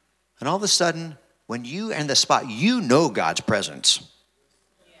 And all of a sudden, when you are in the spot, you know God's presence.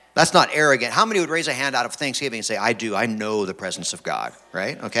 That's not arrogant. How many would raise a hand out of Thanksgiving and say, I do, I know the presence of God,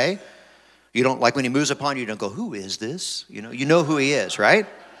 right? Okay? You don't, like when he moves upon you, you don't go, who is this? You know who he is, right?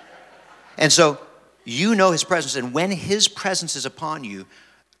 And so, you know his presence, and when his presence is upon you,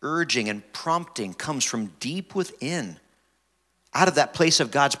 urging and prompting comes from deep within. Out of that place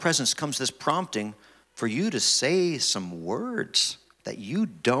of God's presence comes this prompting for you to say some words that you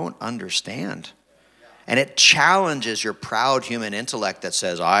don't understand. And it challenges your proud human intellect that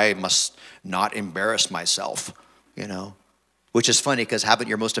says, I must not embarrass myself, Which is funny because haven't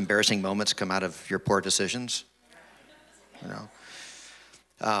your most embarrassing moments come out of your poor decisions?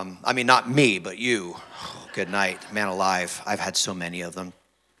 Not me, but you. Oh, good night, man alive. I've had so many of them.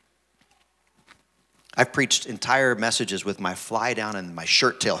 I've preached entire messages with my fly down and my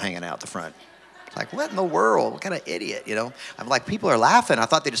shirt tail hanging out the front. It's like, what in the world? What kind of idiot, I'm like, people are laughing. I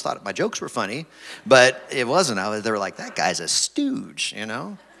thought they just thought my jokes were funny, but it wasn't. They were like, that guy's a stooge,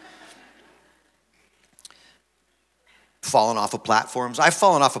 Fallen off of platforms. I've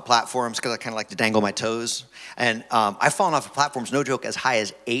fallen off of platforms because I kind of like to dangle my toes. And I've fallen off of platforms, no joke, as high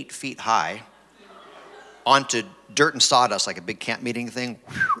as 8 feet high onto dirt and sawdust, like a big camp meeting thing.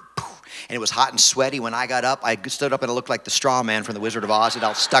 And it was hot and sweaty. When I got up, I stood up and I looked like the straw man from the Wizard of Oz. It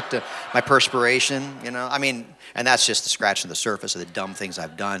all stuck to my perspiration, and that's just the scratch on the surface of the dumb things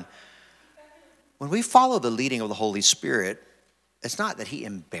I've done. When we follow the leading of the Holy Spirit, it's not that he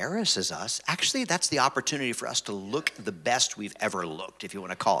embarrasses us. Actually, that's the opportunity for us to look the best we've ever looked, if you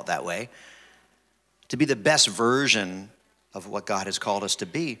want to call it that way. To be the best version of what God has called us to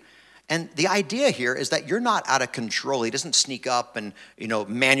be. And the idea here is that you're not out of control. He doesn't sneak up and,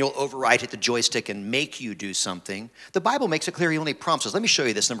 manual override, hit the joystick and make you do something. The Bible makes it clear he only prompts us. Let me show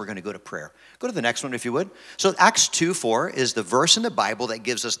you this, then we're going to go to prayer. Go to the next one, if you would. So Acts 2:4 is the verse in the Bible that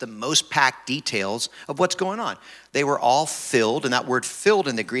gives us the most packed details of what's going on. They were all filled, and that word filled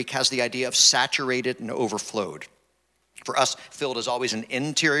in the Greek has the idea of saturated and overflowed. For us, filled is always an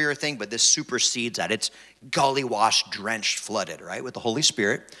interior thing, but this supersedes that. It's gully washed, drenched, flooded, right, with the Holy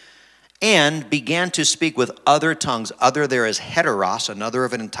Spirit. And began to speak with other tongues. Other there is heteros, another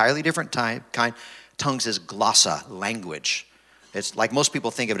of an entirely different kind. Tongues is glossa, language. It's like most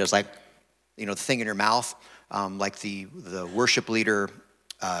people think of it as like, the thing in your mouth, like the worship leader,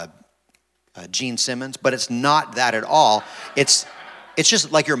 Gene Simmons. But it's not that at all. It's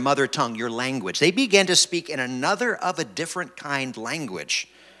just like your mother tongue, your language. They began to speak in another of a different kind language.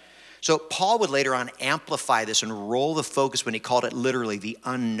 So Paul would later on amplify this and roll the focus when he called it literally the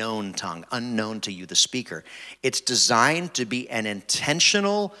unknown tongue, unknown to you, the speaker. It's designed to be an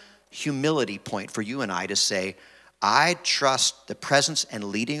intentional humility point for you and I to say, I trust the presence and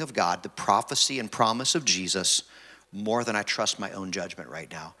leading of God, the prophecy and promise of Jesus, more than I trust my own judgment right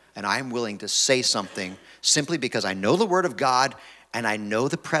now. And I'm willing to say something simply because I know the word of God and I know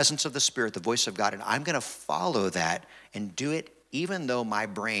the presence of the Spirit, the voice of God, and I'm going to follow that and do it even though my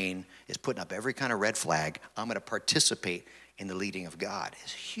brain is putting up every kind of red flag. I'm going to participate in the leading of God.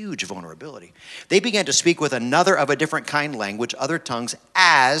 It's huge vulnerability. They began to speak with another of a different kind language, other tongues,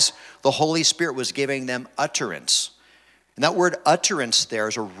 as the Holy Spirit was giving them utterance. And that word utterance there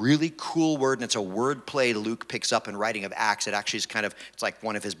is a really cool word, and it's a word play Luke picks up in writing of Acts. It actually is it's like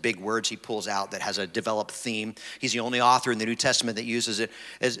one of his big words he pulls out that has a developed theme. He's the only author in the New Testament that uses it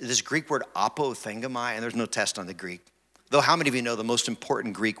as this Greek word apothengomai, and there's no test on the Greek. Though how many of you know the most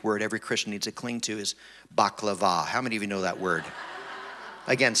important Greek word every Christian needs to cling to is baklava? How many of you know that word?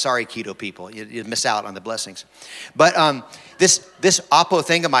 Again, sorry, keto people. You miss out on the blessings. But this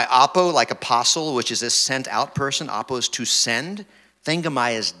apothengomai, apo like apostle, which is a sent out person. Apo is to send.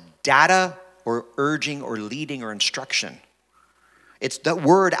 Thengomai is data or urging or leading or instruction. It's that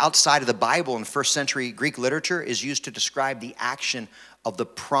word outside of the Bible in first century Greek literature is used to describe the action of the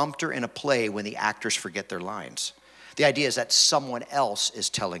prompter in a play when the actors forget their lines. The idea is that someone else is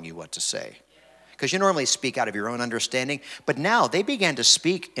telling you what to say. Because you normally speak out of your own understanding. But now they began to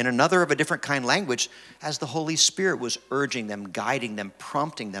speak in another of a different kind language as the Holy Spirit was urging them, guiding them,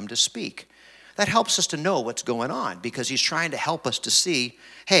 prompting them to speak. That helps us to know what's going on because he's trying to help us to see,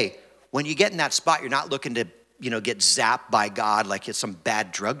 hey, when you get in that spot, you're not looking to, get zapped by God like it's some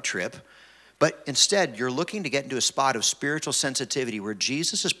bad drug trip. But instead, you're looking to get into a spot of spiritual sensitivity where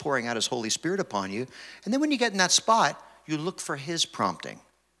Jesus is pouring out his Holy Spirit upon you. And then when you get in that spot, you look for his prompting.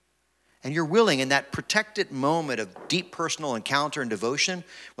 And you're willing in that protected moment of deep personal encounter and devotion,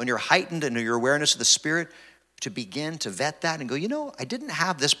 when you're heightened in your awareness of the Spirit, to begin to vet that and go, I didn't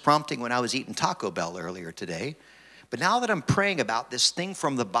have this prompting when I was eating Taco Bell earlier today. But now that I'm praying about this thing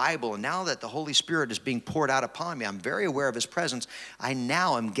from the Bible, and now that the Holy Spirit is being poured out upon me, I'm very aware of his presence. I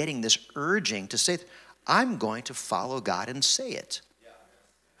now am getting this urging to say, I'm going to follow God and say it.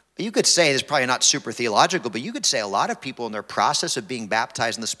 You could say, it's probably not super theological, but you could say a lot of people in their process of being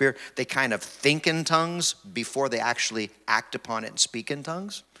baptized in the Spirit, they kind of think in tongues before they actually act upon it and speak in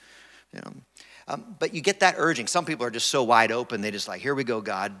tongues. But you get that urging. Some people are just so wide open, they just like, here we go,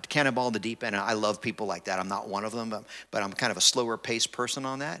 God, cannonball in the deep end. And I love people like that. I'm not one of them, but I'm kind of a slower paced person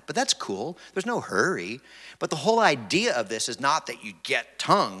on that. But that's cool. There's no hurry. But the whole idea of this is not that you get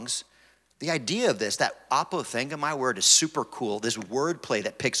tongues. The idea of this, that apothengomai word is super cool. This wordplay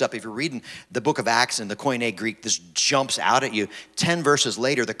that picks up, if you're reading the book of Acts in the Koine Greek, this jumps out at you. 10 verses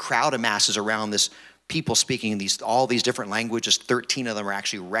later, the crowd amasses around this people speaking all these different languages. 13 of them are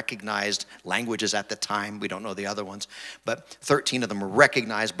actually recognized languages at the time. We don't know the other ones, but 13 of them are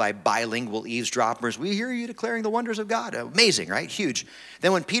recognized by bilingual eavesdroppers. We hear you declaring the wonders of God. Amazing, right? Huge.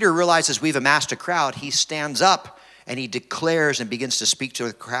 Then when Peter realizes we've amassed a crowd, he stands up and he declares and begins to speak to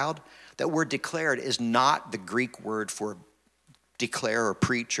the crowd. That word declared is not the Greek word for declare or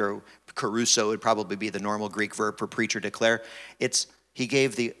preach, or caruso would probably be the normal Greek verb for preach or declare. He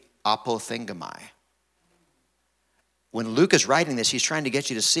gave the apothengomai. When Luke is writing this, he's trying to get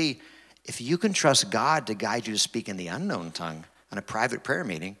you to see if you can trust God to guide you to speak in the unknown tongue on a private prayer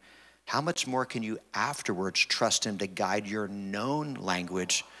meeting, how much more can you afterwards trust him to guide your known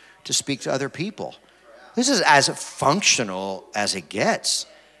language to speak to other people? This is as functional as it gets.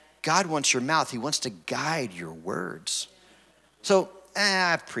 God wants your mouth. He wants to guide your words. So,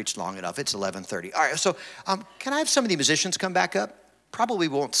 I've preached long enough. It's 11:30. All right, so can I have some of the musicians come back up? Probably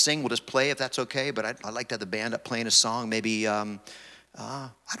won't sing. We'll just play if that's okay, but I'd like to have the band up playing a song. Maybe, I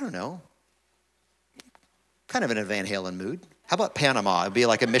don't know, kind of in a Van Halen mood. How about Panama? It'd be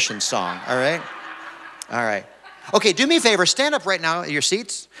like a mission song, all right? All right. Okay, do me a favor. Stand up right now at your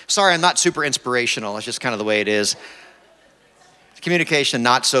seats. Sorry, I'm not super inspirational. It's just kind of the way it is. Communication,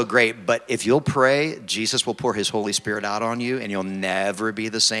 not so great, but if you'll pray, Jesus will pour his Holy Spirit out on you and you'll never be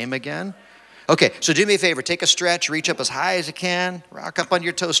the same again. Okay, so do me a favor. Take a stretch, reach up as high as you can, rock up on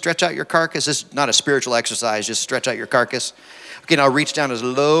your toes, stretch out your carcass. This is not a spiritual exercise, just stretch out your carcass. Okay, now reach down as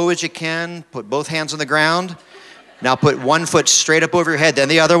low as you can. Put both hands on the ground. Now put one foot straight up over your head, then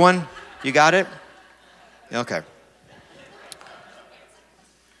the other one. You got it? Okay.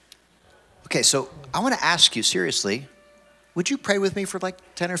 Okay, so I want to ask you seriously, would you pray with me for like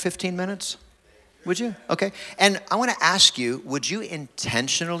 10 or 15 minutes? Would you? Okay. And I want to ask you, would you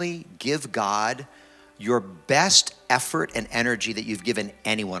intentionally give God your best effort and energy that you've given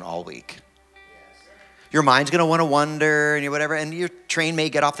anyone all week? Your mind's going to want to wander and whatever, and your train may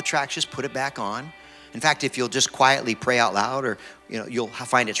get off the tracks. Just put it back on. In fact, if you'll just quietly pray out loud, or you'll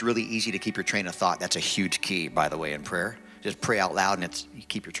find it's really easy to keep your train of thought. That's a huge key, by the way, in prayer. Just pray out loud and you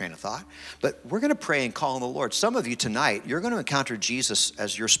keep your train of thought. But we're going to pray and call on the Lord. Some of you tonight, you're going to encounter Jesus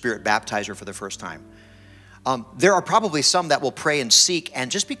as your Spirit baptizer for the first time. There are probably some that will pray and seek, and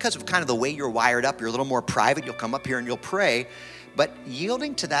just because of kind of the way you're wired up, you're a little more private, you'll come up here and you'll pray, but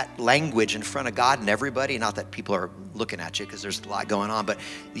yielding to that language in front of God and everybody, not that people are looking at you because there's a lot going on, but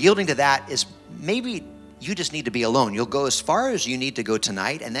yielding to that is maybe you just need to be alone. You'll go as far as you need to go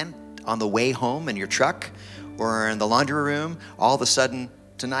tonight, and then on the way home in your truck or in the laundry room, all of a sudden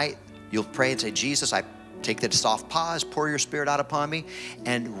tonight, you'll pray and say, Jesus, I take that soft pause, pour your spirit out upon me.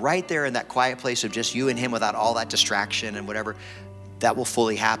 And right there in that quiet place of just you and him without all that distraction and whatever, that will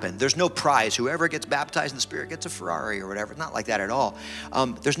fully happen. There's no prize. Whoever gets baptized in the Spirit gets a Ferrari or whatever. It's not like that at all.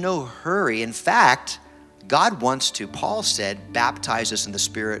 There's no hurry. In fact, God wants to, Paul said, baptize us in the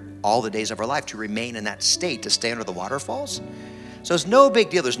Spirit all the days of our life, to remain in that state, to stay under the waterfalls. So it's no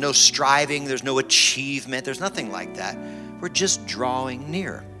big deal. There's no striving. There's no achievement. There's nothing like that. We're just drawing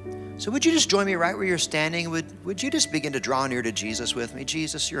near. So would you just join me right where you're standing? Would you just begin to draw near to Jesus with me?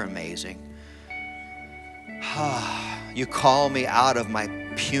 Jesus, you're amazing. You call me out of my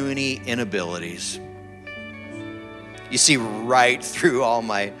puny inabilities. You see right through all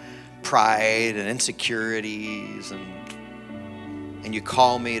my pride and insecurities, and you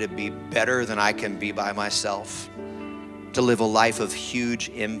call me to be better than I can be by myself, to live a life of huge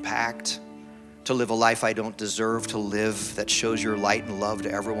impact, to live a life I don't deserve to live, that shows your light and love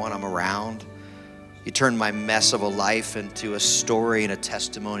to everyone I'm around. You turn my mess of a life into a story and a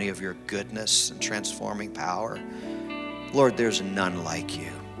testimony of your goodness and transforming power. Lord, there's none like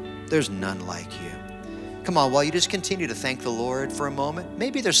you. There's none like you. Come on, while you just continue to thank the Lord for a moment,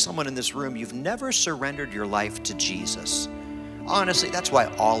 maybe there's someone in this room, you've never surrendered your life to Jesus. Honestly, that's why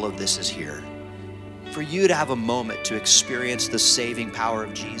all of this is here. For you to have a moment to experience the saving power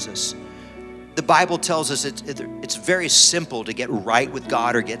of Jesus. The Bible tells us it's very simple to get right with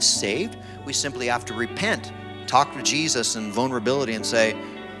God or get saved. We simply have to repent, talk to Jesus in vulnerability and say,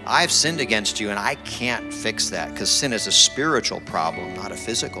 I've sinned against you and I can't fix that, because sin is a spiritual problem, not a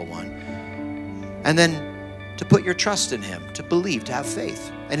physical one. And then to put your trust in him, to believe, to have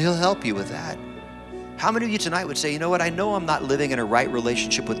faith, and he'll help you with that. How many of you tonight would say, you know what, I know I'm not living in a right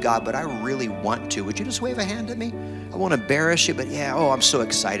relationship with God, but I really want to. Would you just wave a hand at me? I won't embarrass you, but yeah, I'm so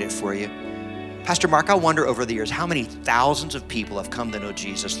excited for you. Pastor Mark, I wonder over the years how many thousands of people have come to know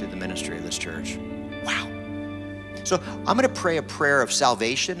Jesus through the ministry of this church. Wow. So I'm going to pray a prayer of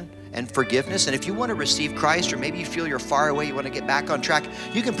salvation and forgiveness. And if you want to receive Christ, or maybe you feel you're far away, you want to get back on track,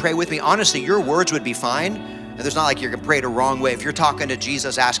 you can pray with me. Honestly, your words would be fine. And there's not like you're going to pray the wrong way. If you're talking to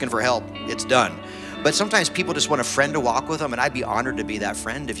Jesus asking for help, it's done. But sometimes people just want a friend to walk with them, and I'd be honored to be that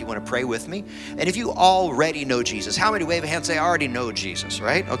friend if you want to pray with me. And if you already know Jesus, how many wave a hand and say, I already know Jesus,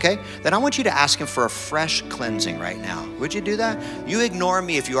 right? Okay, then I want you to ask him for a fresh cleansing right now. Would you do that? You ignore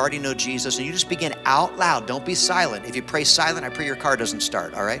me if you already know Jesus, and you just begin out loud. Don't be silent. If you pray silent, I pray your car doesn't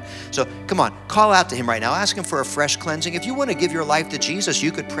start, all right? So come on, call out to him right now. Ask him for a fresh cleansing. If you want to give your life to Jesus,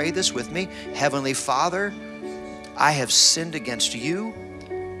 you could pray this with me. Heavenly Father, I have sinned against you.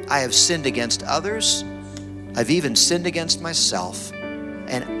 I have sinned against others. I've even sinned against myself,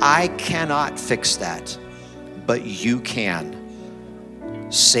 and I cannot fix that, but you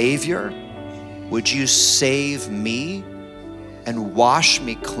can. Savior, would you save me and wash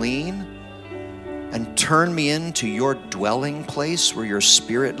me clean and turn me into your dwelling place where your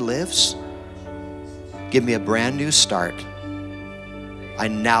Spirit lives? Give me a brand new start. I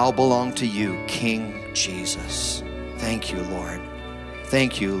now belong to you, King Jesus. Thank you, Lord.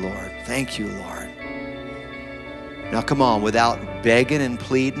 Thank you, Lord. Thank you, Lord. Now come on, without begging and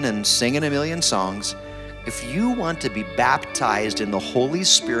pleading and singing a million songs, if you want to be baptized in the Holy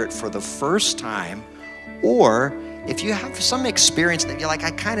Spirit for the first time, or if you have some experience that you're like,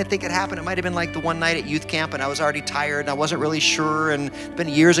 I kind of think it happened, it might have been like the one night at youth camp and I was already tired and I wasn't really sure and it's been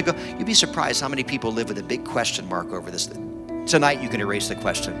years ago, you'd be surprised how many people live with a big question mark over this. Tonight, you can erase the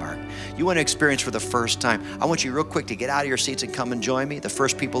question mark. You want to experience for the first time. I want you real quick to get out of your seats and come and join me. The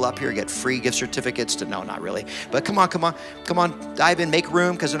first people up here get free gift certificates to, no, not really. But come on, dive in, make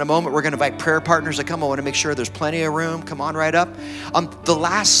room, because in a moment, we're going to invite prayer partners to come. I want to make sure there's plenty of room. Come on right up. The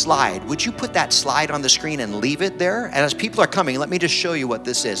last slide, would you put that slide on the screen and leave it there? And as people are coming, let me just show you what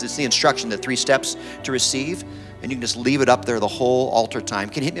this is. It's the instruction, the 3 steps to receive. And you can just leave it up there the whole altar time.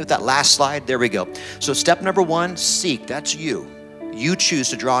 Can you hit me with that last slide? There we go. So step number 1, seek. That's you. You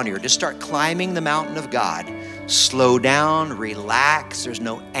choose to draw near. Just start climbing the mountain of God. Slow down, relax. There's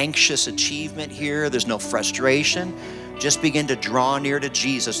no anxious achievement here. There's no frustration. Just begin to draw near to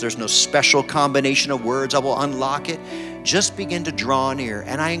Jesus. There's no special combination of words. I will unlock it. Just begin to draw near.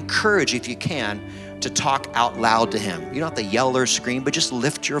 And I encourage, if you can, to talk out loud to him. You don't have to yell or scream, but just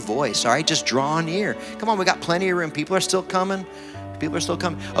lift your voice, all right? Just draw near. Come on, we got plenty of room. People are still coming. People are still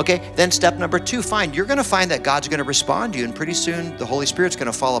coming. Okay, then step number 2, fine. You're going to find that God's going to respond to you, and pretty soon the Holy Spirit's going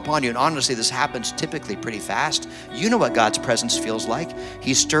to fall upon you. And honestly, this happens typically pretty fast. You know what God's presence feels like.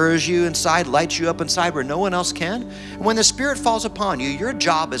 He stirs you inside, lights you up inside where no one else can. And when the Spirit falls upon you, your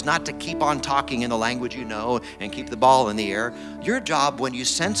job is not to keep on talking in the language you know and keep the ball in the air. Your job, when you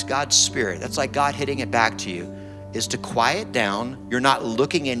sense God's Spirit, that's like God hitting it back to you, is to quiet down. You're not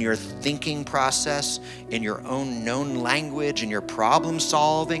looking in your thinking process, in your own known language, in your problem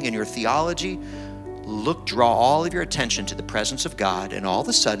solving, in your theology. Draw all of your attention to the presence of God, and all of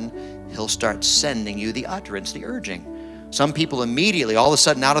a sudden, He'll start sending you the utterance, the urging. Some people immediately, all of a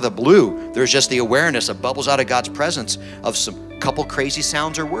sudden out of the blue, there's just the awareness of bubbles out of God's presence of some couple crazy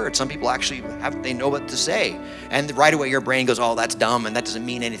sounds or words. Some people actually they know what to say. And right away your brain goes, oh, that's dumb and that doesn't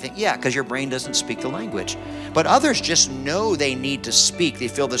mean anything. Yeah, because your brain doesn't speak the language. But others just know they need to speak. They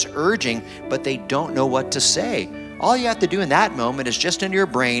feel this urging, but they don't know what to say. All you have to do in that moment is just in your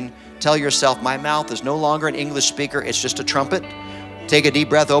brain, tell yourself, my mouth is no longer an English speaker, it's just a trumpet. Take a deep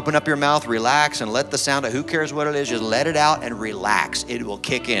breath, open up your mouth, relax, and let the sound of who cares what it is, just let it out and relax. It will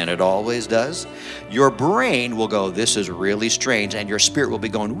kick in. It always does. Your brain will go, this is really strange, and your spirit will be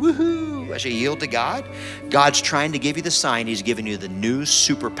going, woohoo, as you yield to God. God's trying to give you the sign. He's giving you the new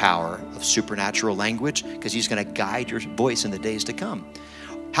superpower of supernatural language because He's going to guide your voice in the days to come.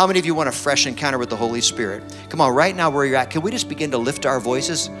 How many of you want a fresh encounter with the Holy Spirit? Come on, right now where you're at, can we just begin to lift our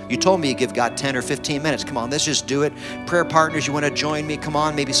voices? You told me you give God 10 or 15 minutes. Come on, let's just do it. Prayer partners, you want to join me? Come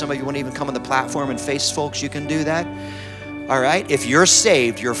on, maybe some of you want to even come on the platform and face folks. You can do that. All right, if you're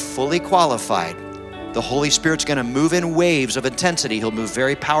saved, you're fully qualified. The Holy Spirit's going to move in waves of intensity. He'll move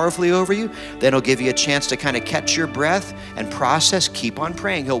very powerfully over you. Then He'll give you a chance to kind of catch your breath and process. Keep on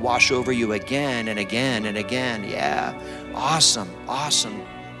praying. He'll wash over you again and again and again. Yeah, awesome, awesome.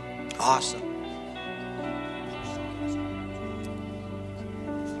 Awesome.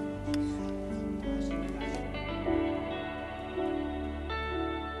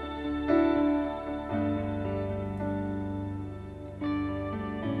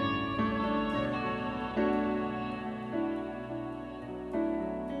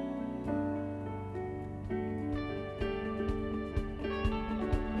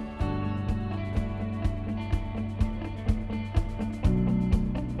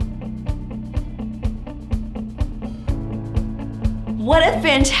 What a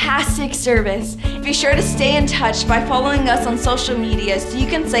fantastic service. Be sure to stay in touch by following us on social media so you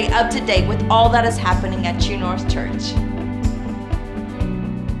can stay up to date with all that is happening at True North Church.